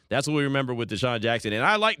fumbled. That's what we remember with DeSean Jackson, and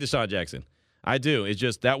I like DeSean Jackson. I do. It's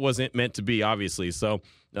just that wasn't meant to be, obviously. So,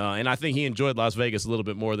 and I think he enjoyed Las Vegas a little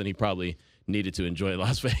bit more than he probably needed to enjoy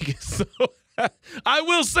Las Vegas. So I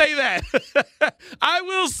will say that. I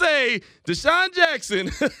will say DeSean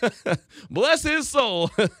Jackson, bless his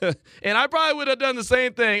soul. And I probably would have done the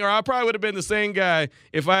same thing, or I probably would have been the same guy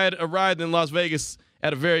if I had arrived in Las Vegas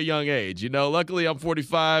at a very young age. Luckily I'm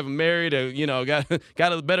 45, I'm married,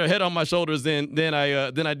 got a better head on my shoulders than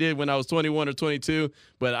I did when I was 21 or 22.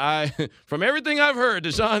 But from everything I've heard,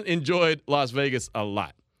 DeSean enjoyed Las Vegas a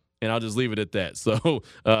lot. And I'll just leave it at that. So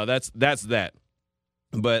that's that.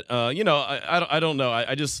 But, I don't know.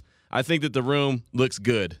 I think that the room looks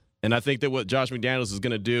good. And I think that what Josh McDaniels is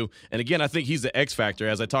going to do, and again, I think he's the X factor,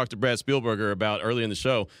 as I talked to Brad Spielberger about early in the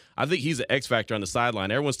show. I think he's the X factor on the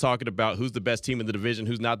sideline. Everyone's talking about who's the best team in the division,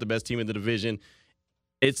 who's not the best team in the division.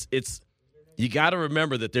 You got to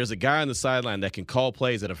remember that there's a guy on the sideline that can call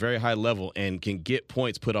plays at a very high level and can get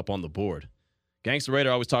points put up on the board. Gangster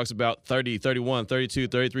Raider always talks about 30, 31, 32,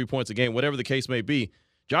 33 points a game, whatever the case may be.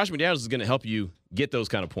 Josh McDaniels is going to help you get those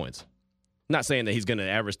kind of points. Not saying that he's going to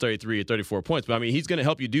average 33 or 34 points, but, I mean, he's going to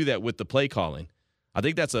help you do that with the play calling. I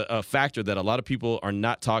think that's a factor that a lot of people are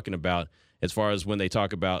not talking about as far as when they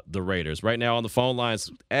talk about the Raiders. Right now on the phone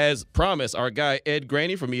lines, as promised, our guy Ed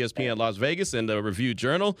Graney from ESPN Las Vegas and the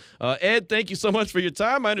Review-Journal. Ed, thank you so much for your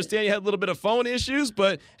time. I understand you had a little bit of phone issues,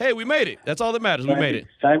 but, hey, we made it. That's all that matters. We made it.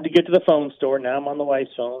 Time to get to the phone store. Now I'm on the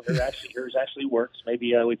wife's phone. Hers actually works.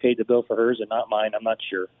 Maybe we paid the bill for hers and not mine. I'm not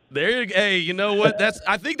sure. There, hey, you know what?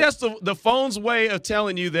 I think that's the phone's way of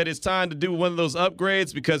telling you that it's time to do one of those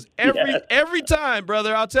upgrades, because every time,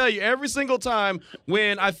 brother, I'll tell you, every single time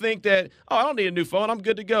when I think that, I don't need a new phone, I'm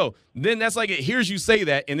good to go, then that's like it hears you say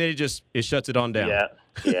that, and then it shuts it on down.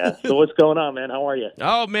 Yeah. So what's going on, man? How are you?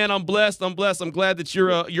 Oh, man, I'm blessed. I'm glad that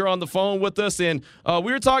you're on the phone with us. And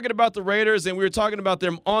we were talking about the Raiders, and we were talking about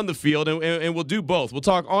them on the field, and we'll do both. We'll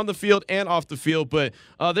talk on the field and off the field. But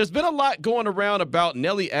there's been a lot going around about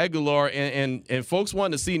Nelly Aguilar, and folks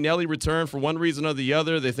want to see Nelly return for one reason or the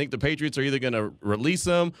other. They think the Patriots are either going to release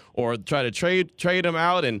him or try to trade him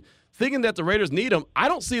out, and thinking that the Raiders need him. I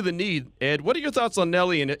don't see the need. Ed, what are your thoughts on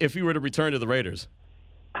Nelly and if he were to return to the Raiders?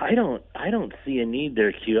 I don't see a need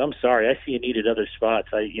there, Q. I'm sorry. I see a need at other spots.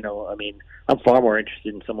 I'm far more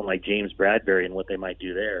interested in someone like James Bradberry and what they might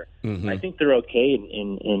do there. Mm-hmm. I think they're okay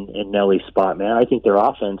in Nelly's spot, man. I think their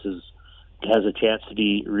offense has a chance to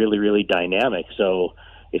be really, really dynamic. So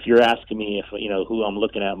if you're asking me who I'm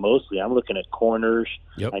looking at mostly, I'm looking at corners.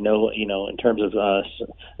 Yep. I know, in terms of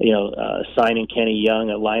signing Kenny Young,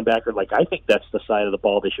 a linebacker, I think that's the side of the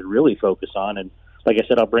ball they should really focus on. And like I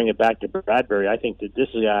said, I'll bring it back to Bradberry. I think that this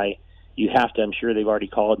is a guy you have to, I'm sure they've already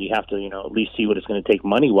called, you have to, at least see what it's going to take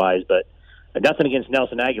money-wise. But nothing against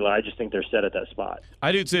Nelson Aguilar. I just think they're set at that spot.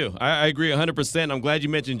 I do, too. I agree 100%. I'm glad you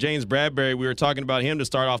mentioned James Bradberry. We were talking about him to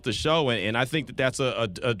start off the show, and I think that that's a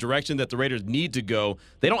direction that the Raiders need to go.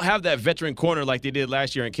 They don't have that veteran corner like they did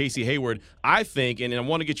last year in Casey Hayward. I think, and I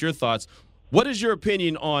want to get your thoughts, what is your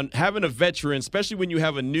opinion on having a veteran, especially when you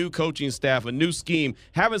have a new coaching staff, a new scheme,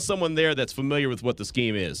 having someone there that's familiar with what the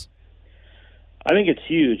scheme is? I think it's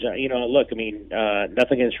huge. Look,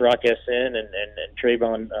 nothing against Rock Ya-Sin and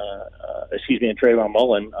Trayvon, and Trayvon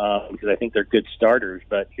Mullen, because I think they're good starters.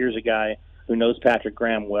 But here's a guy who knows Patrick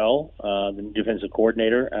Graham well, the defensive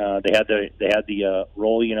coordinator. They had the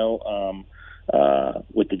role,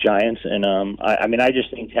 with the Giants, and I just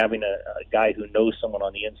think having a guy who knows someone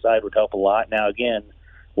on the inside would help a lot. Now, again,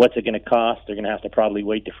 what's it going to cost? They're going to have to probably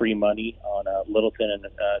wait to free money on Littleton and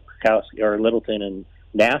Kowski, or Littleton and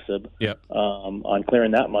Nassib, on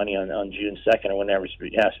clearing that money on June 2nd or whenever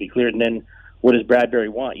it has to be cleared. And then what does Bradberry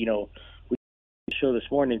want? We show this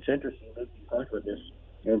morning, it's interesting, we talked about this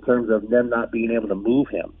in terms of them not being able to move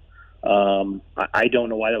him. I don't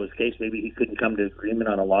know why that was the case. Maybe he couldn't come to agreement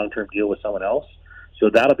on a long-term deal with someone else. So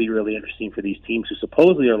that'll be really interesting for these teams who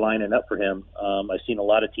supposedly are lining up for him. I've seen a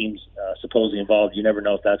lot of teams supposedly involved. You never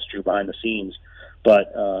know if that's true behind the scenes.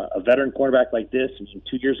 But a veteran cornerback like this,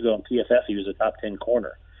 2 years ago in PFF, he was a top 10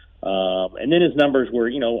 corner. And then his numbers were,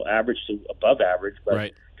 average to above average. But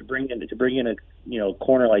right. to bring in a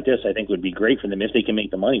corner like this, I think would be great for them if they can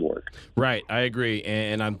make the money work. Right, I agree,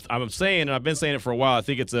 and I'm saying, and I've been saying it for a while. I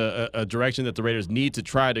think it's a direction that the Raiders need to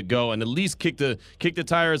try to go, and at least kick the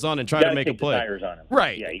tires on and try to make a play. You got to kick the tires on him.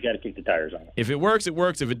 Right. Yeah, you got to kick the tires on him. If it works, it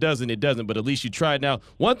works. If it doesn't, it doesn't. But at least you tried. Now,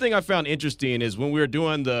 one thing I found interesting is when we were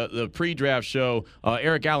doing the pre-draft show,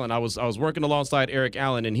 Eric Allen. I was working alongside Eric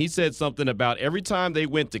Allen, and he said something about every time they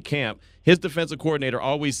went to camp, his defensive coordinator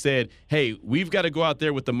always said, hey, we've got to go out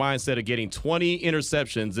there with the mindset of getting 20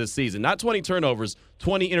 interceptions this season. Not 20 turnovers,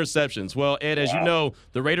 20 interceptions. Well, Ed, as you know,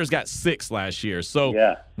 the Raiders got 6 last year.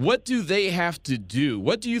 So what do they have to do?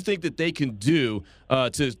 What do you think that they can do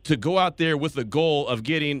to go out there with the goal of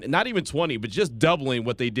getting not even 20, but just doubling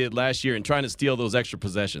what they did last year and trying to steal those extra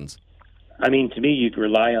possessions? To me, you could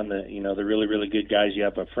rely on the really, really good guys you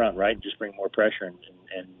have up front, right? And just bring more pressure and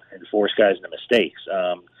force guys into mistakes.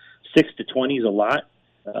 6 to 20 is a lot.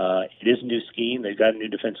 It is a new scheme. They've got a new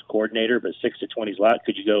defensive coordinator, but 6 to 20 is a lot.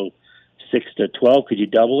 Could you go 6 to 12? Could you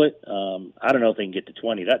double it? I don't know if they can get to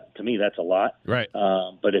 20. That to me, that's a lot. Right.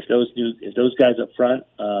 But if those guys up front,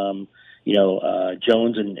 Jones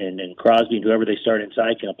and Crosby and whoever they start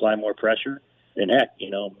inside can apply more pressure, then heck,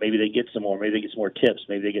 maybe they get some more. Maybe they get some more tips.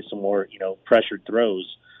 Maybe they get some more, pressured throws.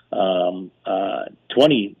 20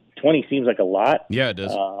 seems like a lot. Yeah, it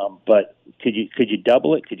does. But could you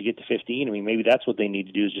double it? Could you get to 15? Maybe that's what they need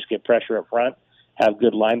to do is just get pressure up front, have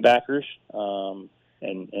good linebackers,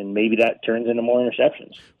 and maybe that turns into more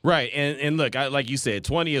interceptions. Right, and look, like you said,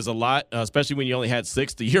 20 is a lot, especially when you only had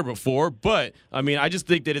 6 the year before. But, I mean, I just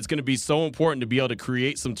think that it's going to be so important to be able to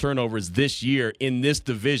create some turnovers this year in this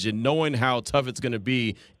division, knowing how tough it's going to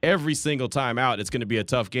be every single time out. It's going to be a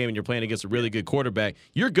tough game, and you're playing against a really good quarterback.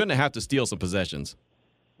 You're going to have to steal some possessions.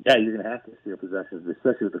 Yeah, you're going to have to steal possessions,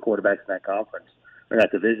 especially with the quarterbacks in that conference, or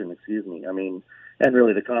that division, excuse me. I mean, and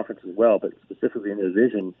really the conference as well, but specifically in the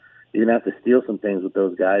division, you're going to have to steal some things with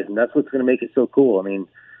those guys, and that's what's going to make it so cool. I mean,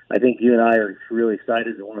 I think you and I are really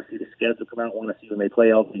excited to want to see the schedule come out, want to see when they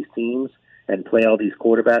play all these teams and play all these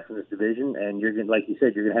quarterbacks in this division, and you're going, like you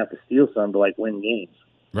said, you're going to have to steal some to, like, win games.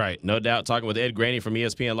 Right, no doubt. Talking with Ed Graney from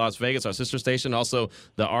ESPN Las Vegas, our sister station. Also,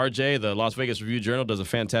 the RJ, the Las Vegas Review-Journal, does a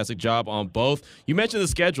fantastic job on both. You mentioned the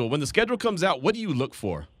schedule. When the schedule comes out, what do you look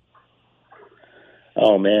for?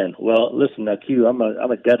 Oh, man. Well, listen, now, Q, I'm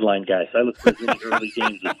a deadline guy, so I look for as many early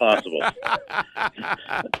games as possible.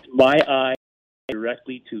 My eye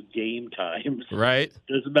directly to game times. Right.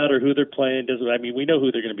 Doesn't matter who they're playing. We know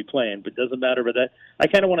who they're going to be playing, but doesn't matter. But I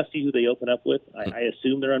kind of want to see who they open up with. I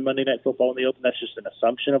assume they're on Monday Night Football when they open. That's just an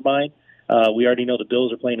assumption of mine. We already know the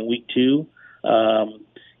Bills are playing in Week 2.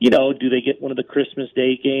 Do they get one of the Christmas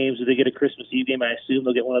Day games? Do they get a Christmas Eve game? I assume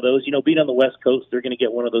they'll get one of those. Being on the West Coast, they're going to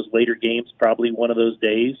get one of those later games, probably one of those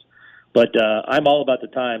days. But I'm all about the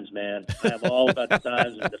times, man. I'm all about the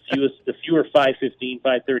times. And the fewer 5:15,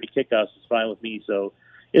 5:30 kickoffs is fine with me. So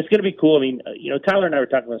it's going to be cool. I mean, Tyler and I were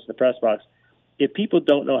talking about this in the press box. If people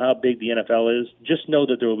don't know how big the NFL is, just know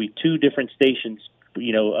that there will be 2 different stations,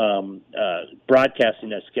 broadcasting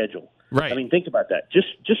that schedule. Right. I mean, think about that.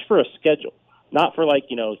 Just for a schedule, not for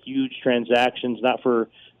huge transactions, not for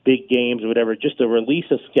big games or whatever. Just to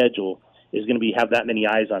release a schedule is going to have that many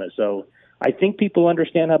eyes on it. So I think people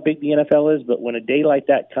understand how big the NFL is, but when a day like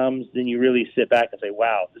that comes, then you really sit back and say,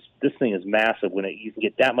 wow, this thing is massive when you can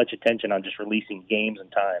get that much attention on just releasing games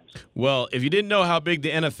and times. Well, if you didn't know how big the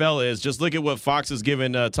NFL is, just look at what Fox has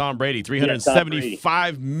given Tom Brady,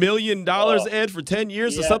 $375 million, Ed, for 10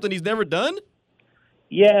 years for something he's never done?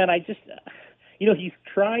 Yeah, and I just he's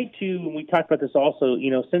tried to, and we talked about this also,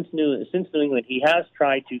 since New England, he has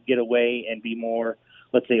tried to get away and be more,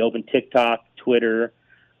 let's say, open TikTok, Twitter.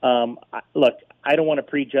 Look, I don't want to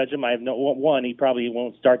prejudge him. I have one, he probably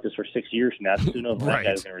won't start this for 6 years from now. Who knows when that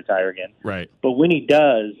guy's going to retire again. Right. But when he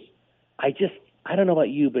does, I don't know about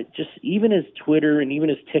you, but just even his Twitter and even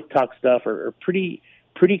his TikTok stuff are pretty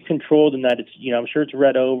controlled in that it's, I'm sure it's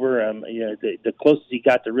read over. The closest he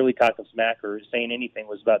got to really talking smack or saying anything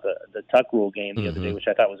was about the Tuck Rule game the other day, which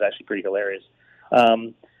I thought was actually pretty hilarious.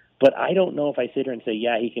 But I don't know if I sit here and say,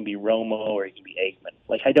 yeah, he can be Romo or he can be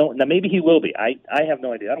Aikman. I don't. Now, maybe he will be. I have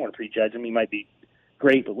no idea. I don't want to prejudge him. He might be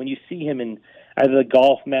great. But when you see him in either the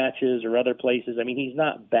golf matches or other places, I mean, he's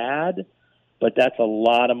not bad, but that's a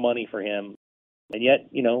lot of money for him. And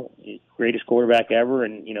yet, greatest quarterback ever.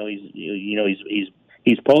 And,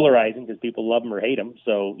 he's polarizing because people love him or hate him.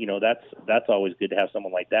 So, that's always good to have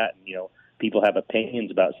someone like that. And, people have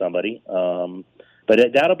opinions about somebody. But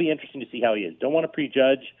that'll be interesting to see how he is. Don't want to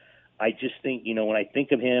prejudge. I just think, when I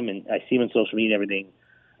think of him and I see him on social media and everything,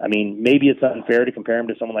 I mean, maybe it's unfair to compare him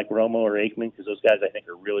to someone like Romo or Aikman because those guys I think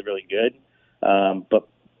are really, really good. But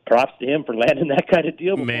props to him for landing that kind of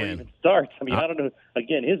deal before he even starts. I mean, I don't know.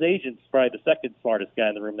 Again, his agent's probably the second smartest guy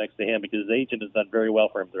in the room next to him because his agent has done very well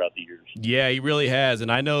for him throughout the years. Yeah, he really has.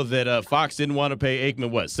 And I know that Fox didn't want to pay Aikman,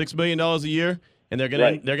 $6 million a year? And they're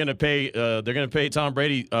gonna pay Tom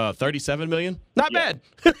Brady $37 million. Not bad.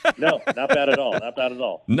 No, not bad at all. Not bad at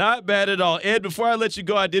all. Not bad at all. Ed, before I let you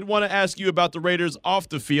go, I did want to ask you about the Raiders off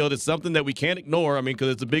the field. It's something that we can't ignore. I mean, because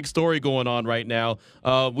it's a big story going on right now.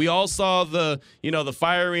 We all saw the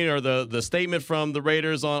firing or the statement from the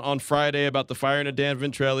Raiders on Friday about the firing of Dan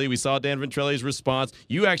Ventrelli. We saw Dan Ventrelli's response.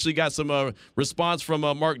 You actually got some response from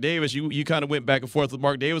Mark Davis. You kind of went back and forth with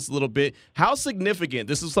Mark Davis a little bit. How significant?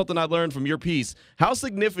 This is something I learned from your piece. How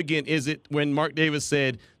significant is it when Mark Davis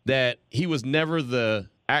said that he was never the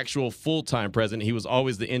actual full-time president, he was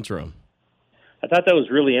always the interim? I thought that was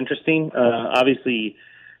really interesting. Obviously,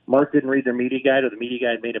 Mark didn't read their media guide, or the media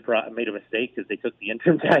guide made a mistake because they took the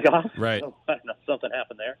interim tag off. Right. So, I don't know, something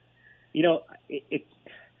happened there.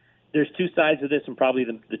 There's 2 sides of this, and probably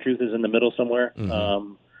the truth is in the middle somewhere.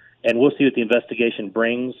 Mm-hmm. And we'll see what the investigation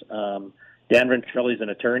brings. Dan Ventrelli's an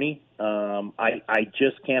attorney. I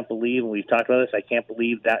just can't believe, and we've talked about this, I can't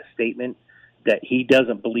believe that statement that he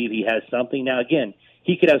doesn't believe he has something. Now, again,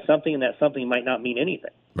 he could have something, and that something might not mean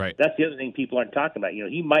anything. Right. That's the other thing people aren't talking about.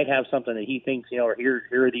 He might have something that he thinks, or here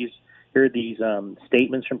are these heard these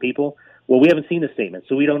statements from people. Well, we haven't seen the statements,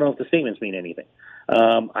 so we don't know if the statements mean anything.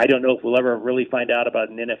 I don't know if we'll ever really find out about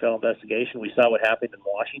an NFL investigation. We saw what happened in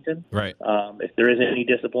Washington. Right. If there is any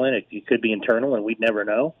discipline, it could be internal, and we'd never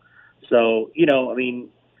know. So, I mean,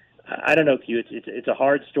 I don't know, Q. It's a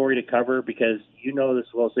hard story to cover because you know this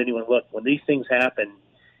as well as anyone. Look, when these things happen,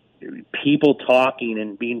 people talking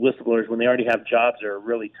and being whistleblowers when they already have jobs are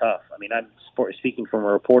really tough. I mean, I'm speaking from a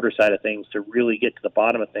reporter side of things to really get to the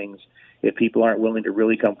bottom of things if people aren't willing to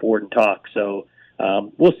really come forward and talk. So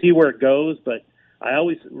we'll see where it goes, but I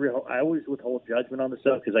always withhold judgment on this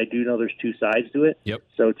stuff because I do know there's two sides to it. Yep.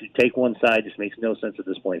 So to take one side just makes no sense at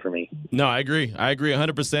this point for me. No, I agree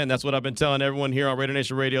 100%. That's what I've been telling everyone here on Raider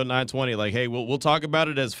Nation Radio 920. Like, hey, we'll talk about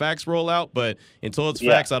it as facts roll out, but until it's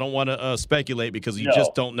facts, I don't want to speculate because you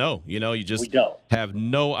just don't know. You just have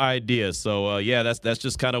no idea. So, that's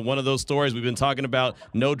just kind of one of those stories we've been talking about.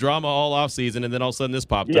 No drama all offseason, and then all of a sudden this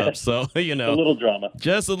popped up. So, a little drama.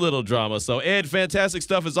 Just a little drama. So, Ed, fantastic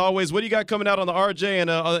stuff as always. What do you got coming out on the RJ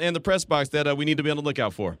and the press box that we need to be on the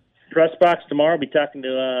lookout for? Press box tomorrow. I'll be talking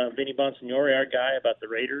to Vinny Bonsignore, our guy, about the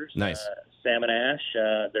Raiders. Nice. Sam and Ash,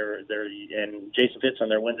 they're and Jason Fitz on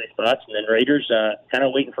their Wednesday spots, and then Raiders kind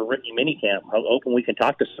of waiting for rookie minicamp. Hoping we can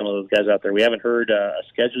talk to some of those guys out there. We haven't heard a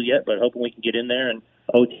schedule yet, but hoping we can get in there and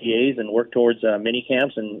OTAs and work towards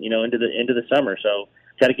minicamps and into the summer. So.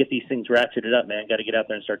 Got to get these things ratcheted up, man. Got to get out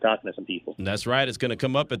there and start talking to some people. That's right. It's going to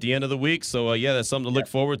come up at the end of the week. So, that's something to look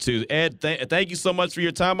forward to. Ed, thank you so much for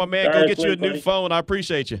your time, my man. Go get you a new phone. I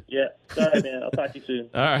appreciate you. Yeah. Sorry, man. I'll talk to you soon.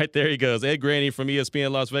 All right. There he goes. Ed Graney from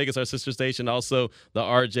ESPN Las Vegas, our sister station. Also, the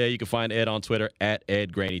RJ. You can find Ed on Twitter at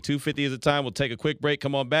Ed Graney. 2:50 is the time. We'll take a quick break.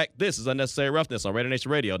 Come on back. This is Unnecessary Roughness on Raider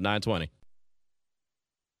Nation Radio 920.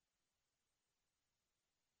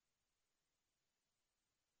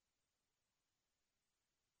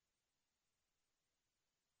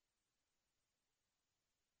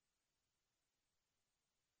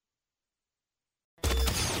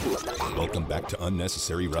 Welcome back to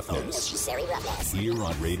Unnecessary Roughness. Here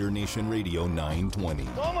on Raider Nation Radio 920.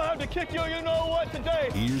 I'm going to have to kick you know what today.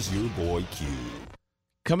 Here's your boy Q.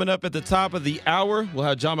 Coming up at the top of the hour, we'll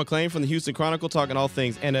have John McClain from the Houston Chronicle talking all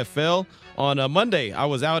things NFL. On Monday, I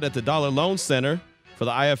was out at the Dollar Loan Center for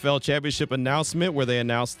the IFL Championship announcement, where they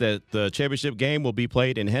announced that the championship game will be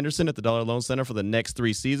played in Henderson at the Dollar Loan Center for the next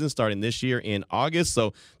 3 seasons, starting this year in August.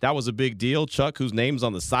 So that was a big deal. Chuck, whose name's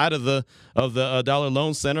on the side of the Dollar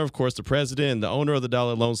Loan Center, of course, the president and the owner of the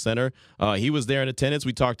Dollar Loan Center, he was there in attendance.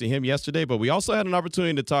 We talked to him yesterday, but we also had an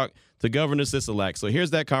opportunity to talk to Governor Sisolak. So here's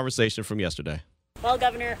that conversation from yesterday. Well,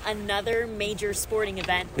 Governor, another major sporting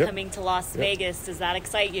event coming to Las Vegas. Does that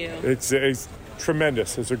excite you? It's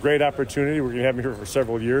tremendous. It's a great opportunity. We're going to have them here for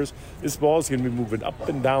several years. This ball is going to be moving up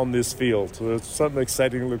and down this field, so it's something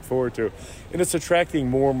exciting to look forward to. And it's attracting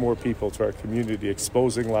more and more people to our community,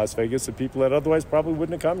 exposing Las Vegas to people that otherwise probably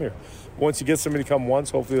wouldn't have come here. Once you get somebody to come once,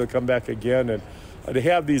 hopefully they'll come back again. And to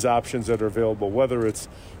have these options that are available, whether it's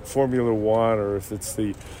Formula One or if it's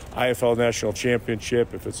the IFL National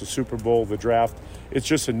Championship, if it's the Super Bowl, the draft, it's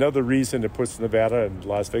just another reason it puts Nevada and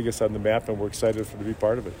Las Vegas on the map, and we're excited to be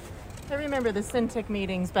part of it. I remember the Syntec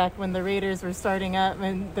meetings back when the Raiders were starting up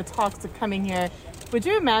and the talks of coming here. Would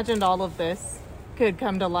you imagine all of this could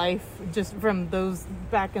come to life just from those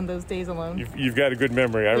back in those days alone? You've got a good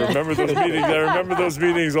memory. I remember those meetings. I remember those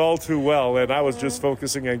meetings all too well, and I was just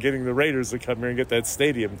focusing on getting the Raiders to come here and get that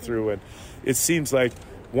stadium through. And it seems like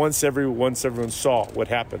once everyone saw what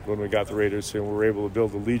happened when we got the Raiders and we were able to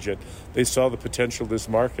build Allegiant, they saw the potential of this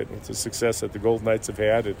market and the success that the Golden Knights have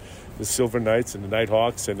had, and the Silver Knights and the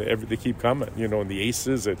Nighthawks, and they keep coming, and the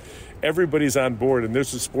Aces, and everybody's on board. And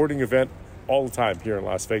there's a sporting event all the time here in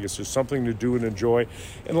Las Vegas. There's something to do and enjoy.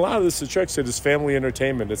 And a lot of this, as Chuck said, is family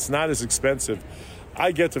entertainment. It's not as expensive.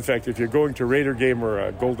 I get the fact if you're going to a Raider game or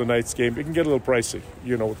a Golden Knights game, it can get a little pricey,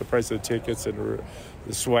 with the price of the tickets and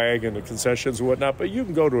the swag and the concessions and whatnot. But you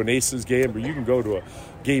can go to an Aces game, or you can go to a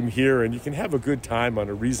game here, and you can have a good time on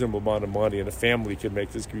a reasonable amount of money, and a family can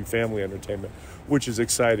make this be family entertainment, which is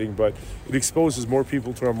exciting. But it exposes more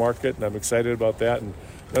people to our market, and I'm excited about that. And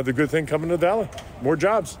another good thing coming to the Valley, more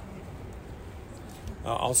jobs.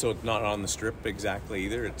 Also, not on the Strip exactly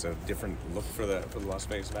either. It's a different look for the Las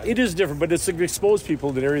Vegas Valley. It is different, but it's going to expose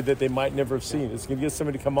people to an area that they might never have seen. It's going to get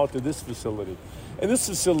somebody to come out to this facility. And this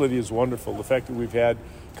facility is wonderful. The fact that we've had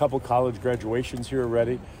a couple college graduations here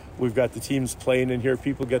already. We've got the teams playing in here.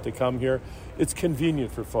 People get to come here. It's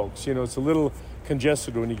convenient for folks. It's a little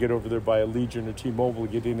congested when you get over there by Allegiant or T-Mobile,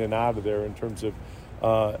 get in and out of there in terms of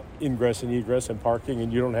ingress and egress and parking,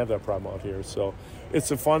 and you don't have that problem out here. So it's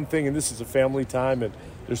a fun thing, and this is a family time, and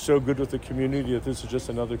they're so good with the community that this is just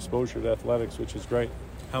another exposure to athletics, which is great.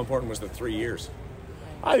 How important was the 3 years?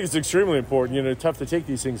 I think it's extremely important. Tough to take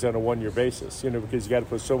these things on a one-year basis, because you got to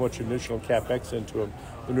put so much initial CapEx into them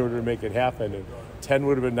in order to make it happen. And 10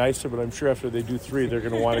 would have been nicer, but I'm sure after they do 3, they're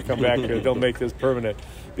going to want to come back and they'll make this permanent.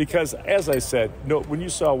 Because, as I said, when you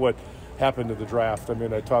saw what happened at the draft,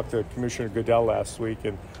 I talked to Commissioner Goodell last week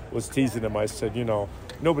and was teasing him. I said,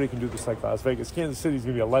 nobody can do this like Las Vegas. Kansas City's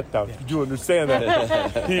going to be a letdown. You do understand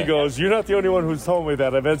that? He goes, you're not the only one who's told me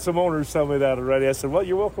that. I've had some owners tell me that already. I said, well,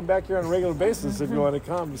 you're welcome back here on a regular basis if you want to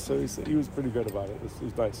come. So he said he was pretty good about it. It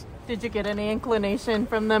was nice. Did you get any inclination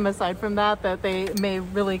from them, aside from that they may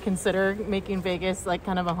really consider making Vegas like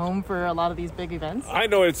kind of a home for a lot of these big events? I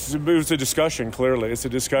know it was a discussion, clearly. It's a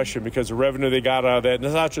discussion because the revenue they got out of that, and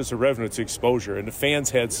it's not just the revenue, it's the exposure. And the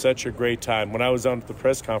fans had such a great time. When I was on at the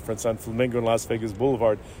press conference on Flamingo and Las Vegas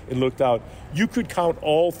Boulevard and looked out, you could count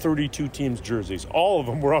all 32 teams' jerseys. All of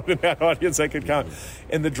them were up in that audience I could count.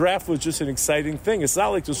 And the draft was just an exciting thing. It's not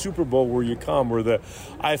like the Super Bowl where you come, or the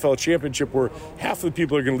IFL Championship where half of the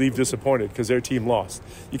people are going to leave disappointed because their team lost.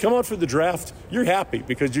 You come out for the draft, you're happy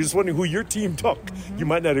because you're just wondering who your team took. You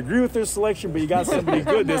might not agree with their selection, but you got somebody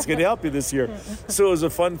good that's going to help you this year. So it was a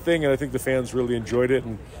fun thing, and I think the fans really enjoyed it.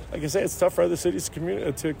 And like I say, it's tough for other cities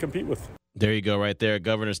to compete with. There you go right there.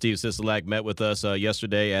 Governor Steve Sisolak met with us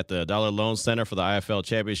yesterday at the Dollar Loan Center for the IFL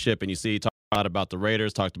Championship, and you see he talked about the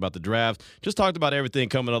Raiders, talked about the draft, just talked about everything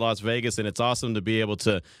coming to Las Vegas, and it's awesome to be able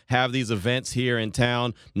to have these events here in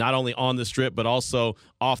town, not only on the Strip, but also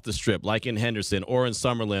off the Strip, like in Henderson or in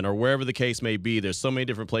Summerlin or wherever the case may be. There's so many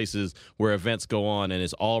different places where events go on, and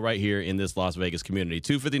it's all right here in this Las Vegas community.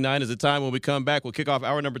 2:59 is the time. When we come back, we'll kick off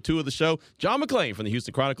hour number 2 of the show. John McClain from the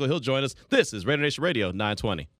Houston Chronicle, he'll join us. This is Raider Nation Radio 920.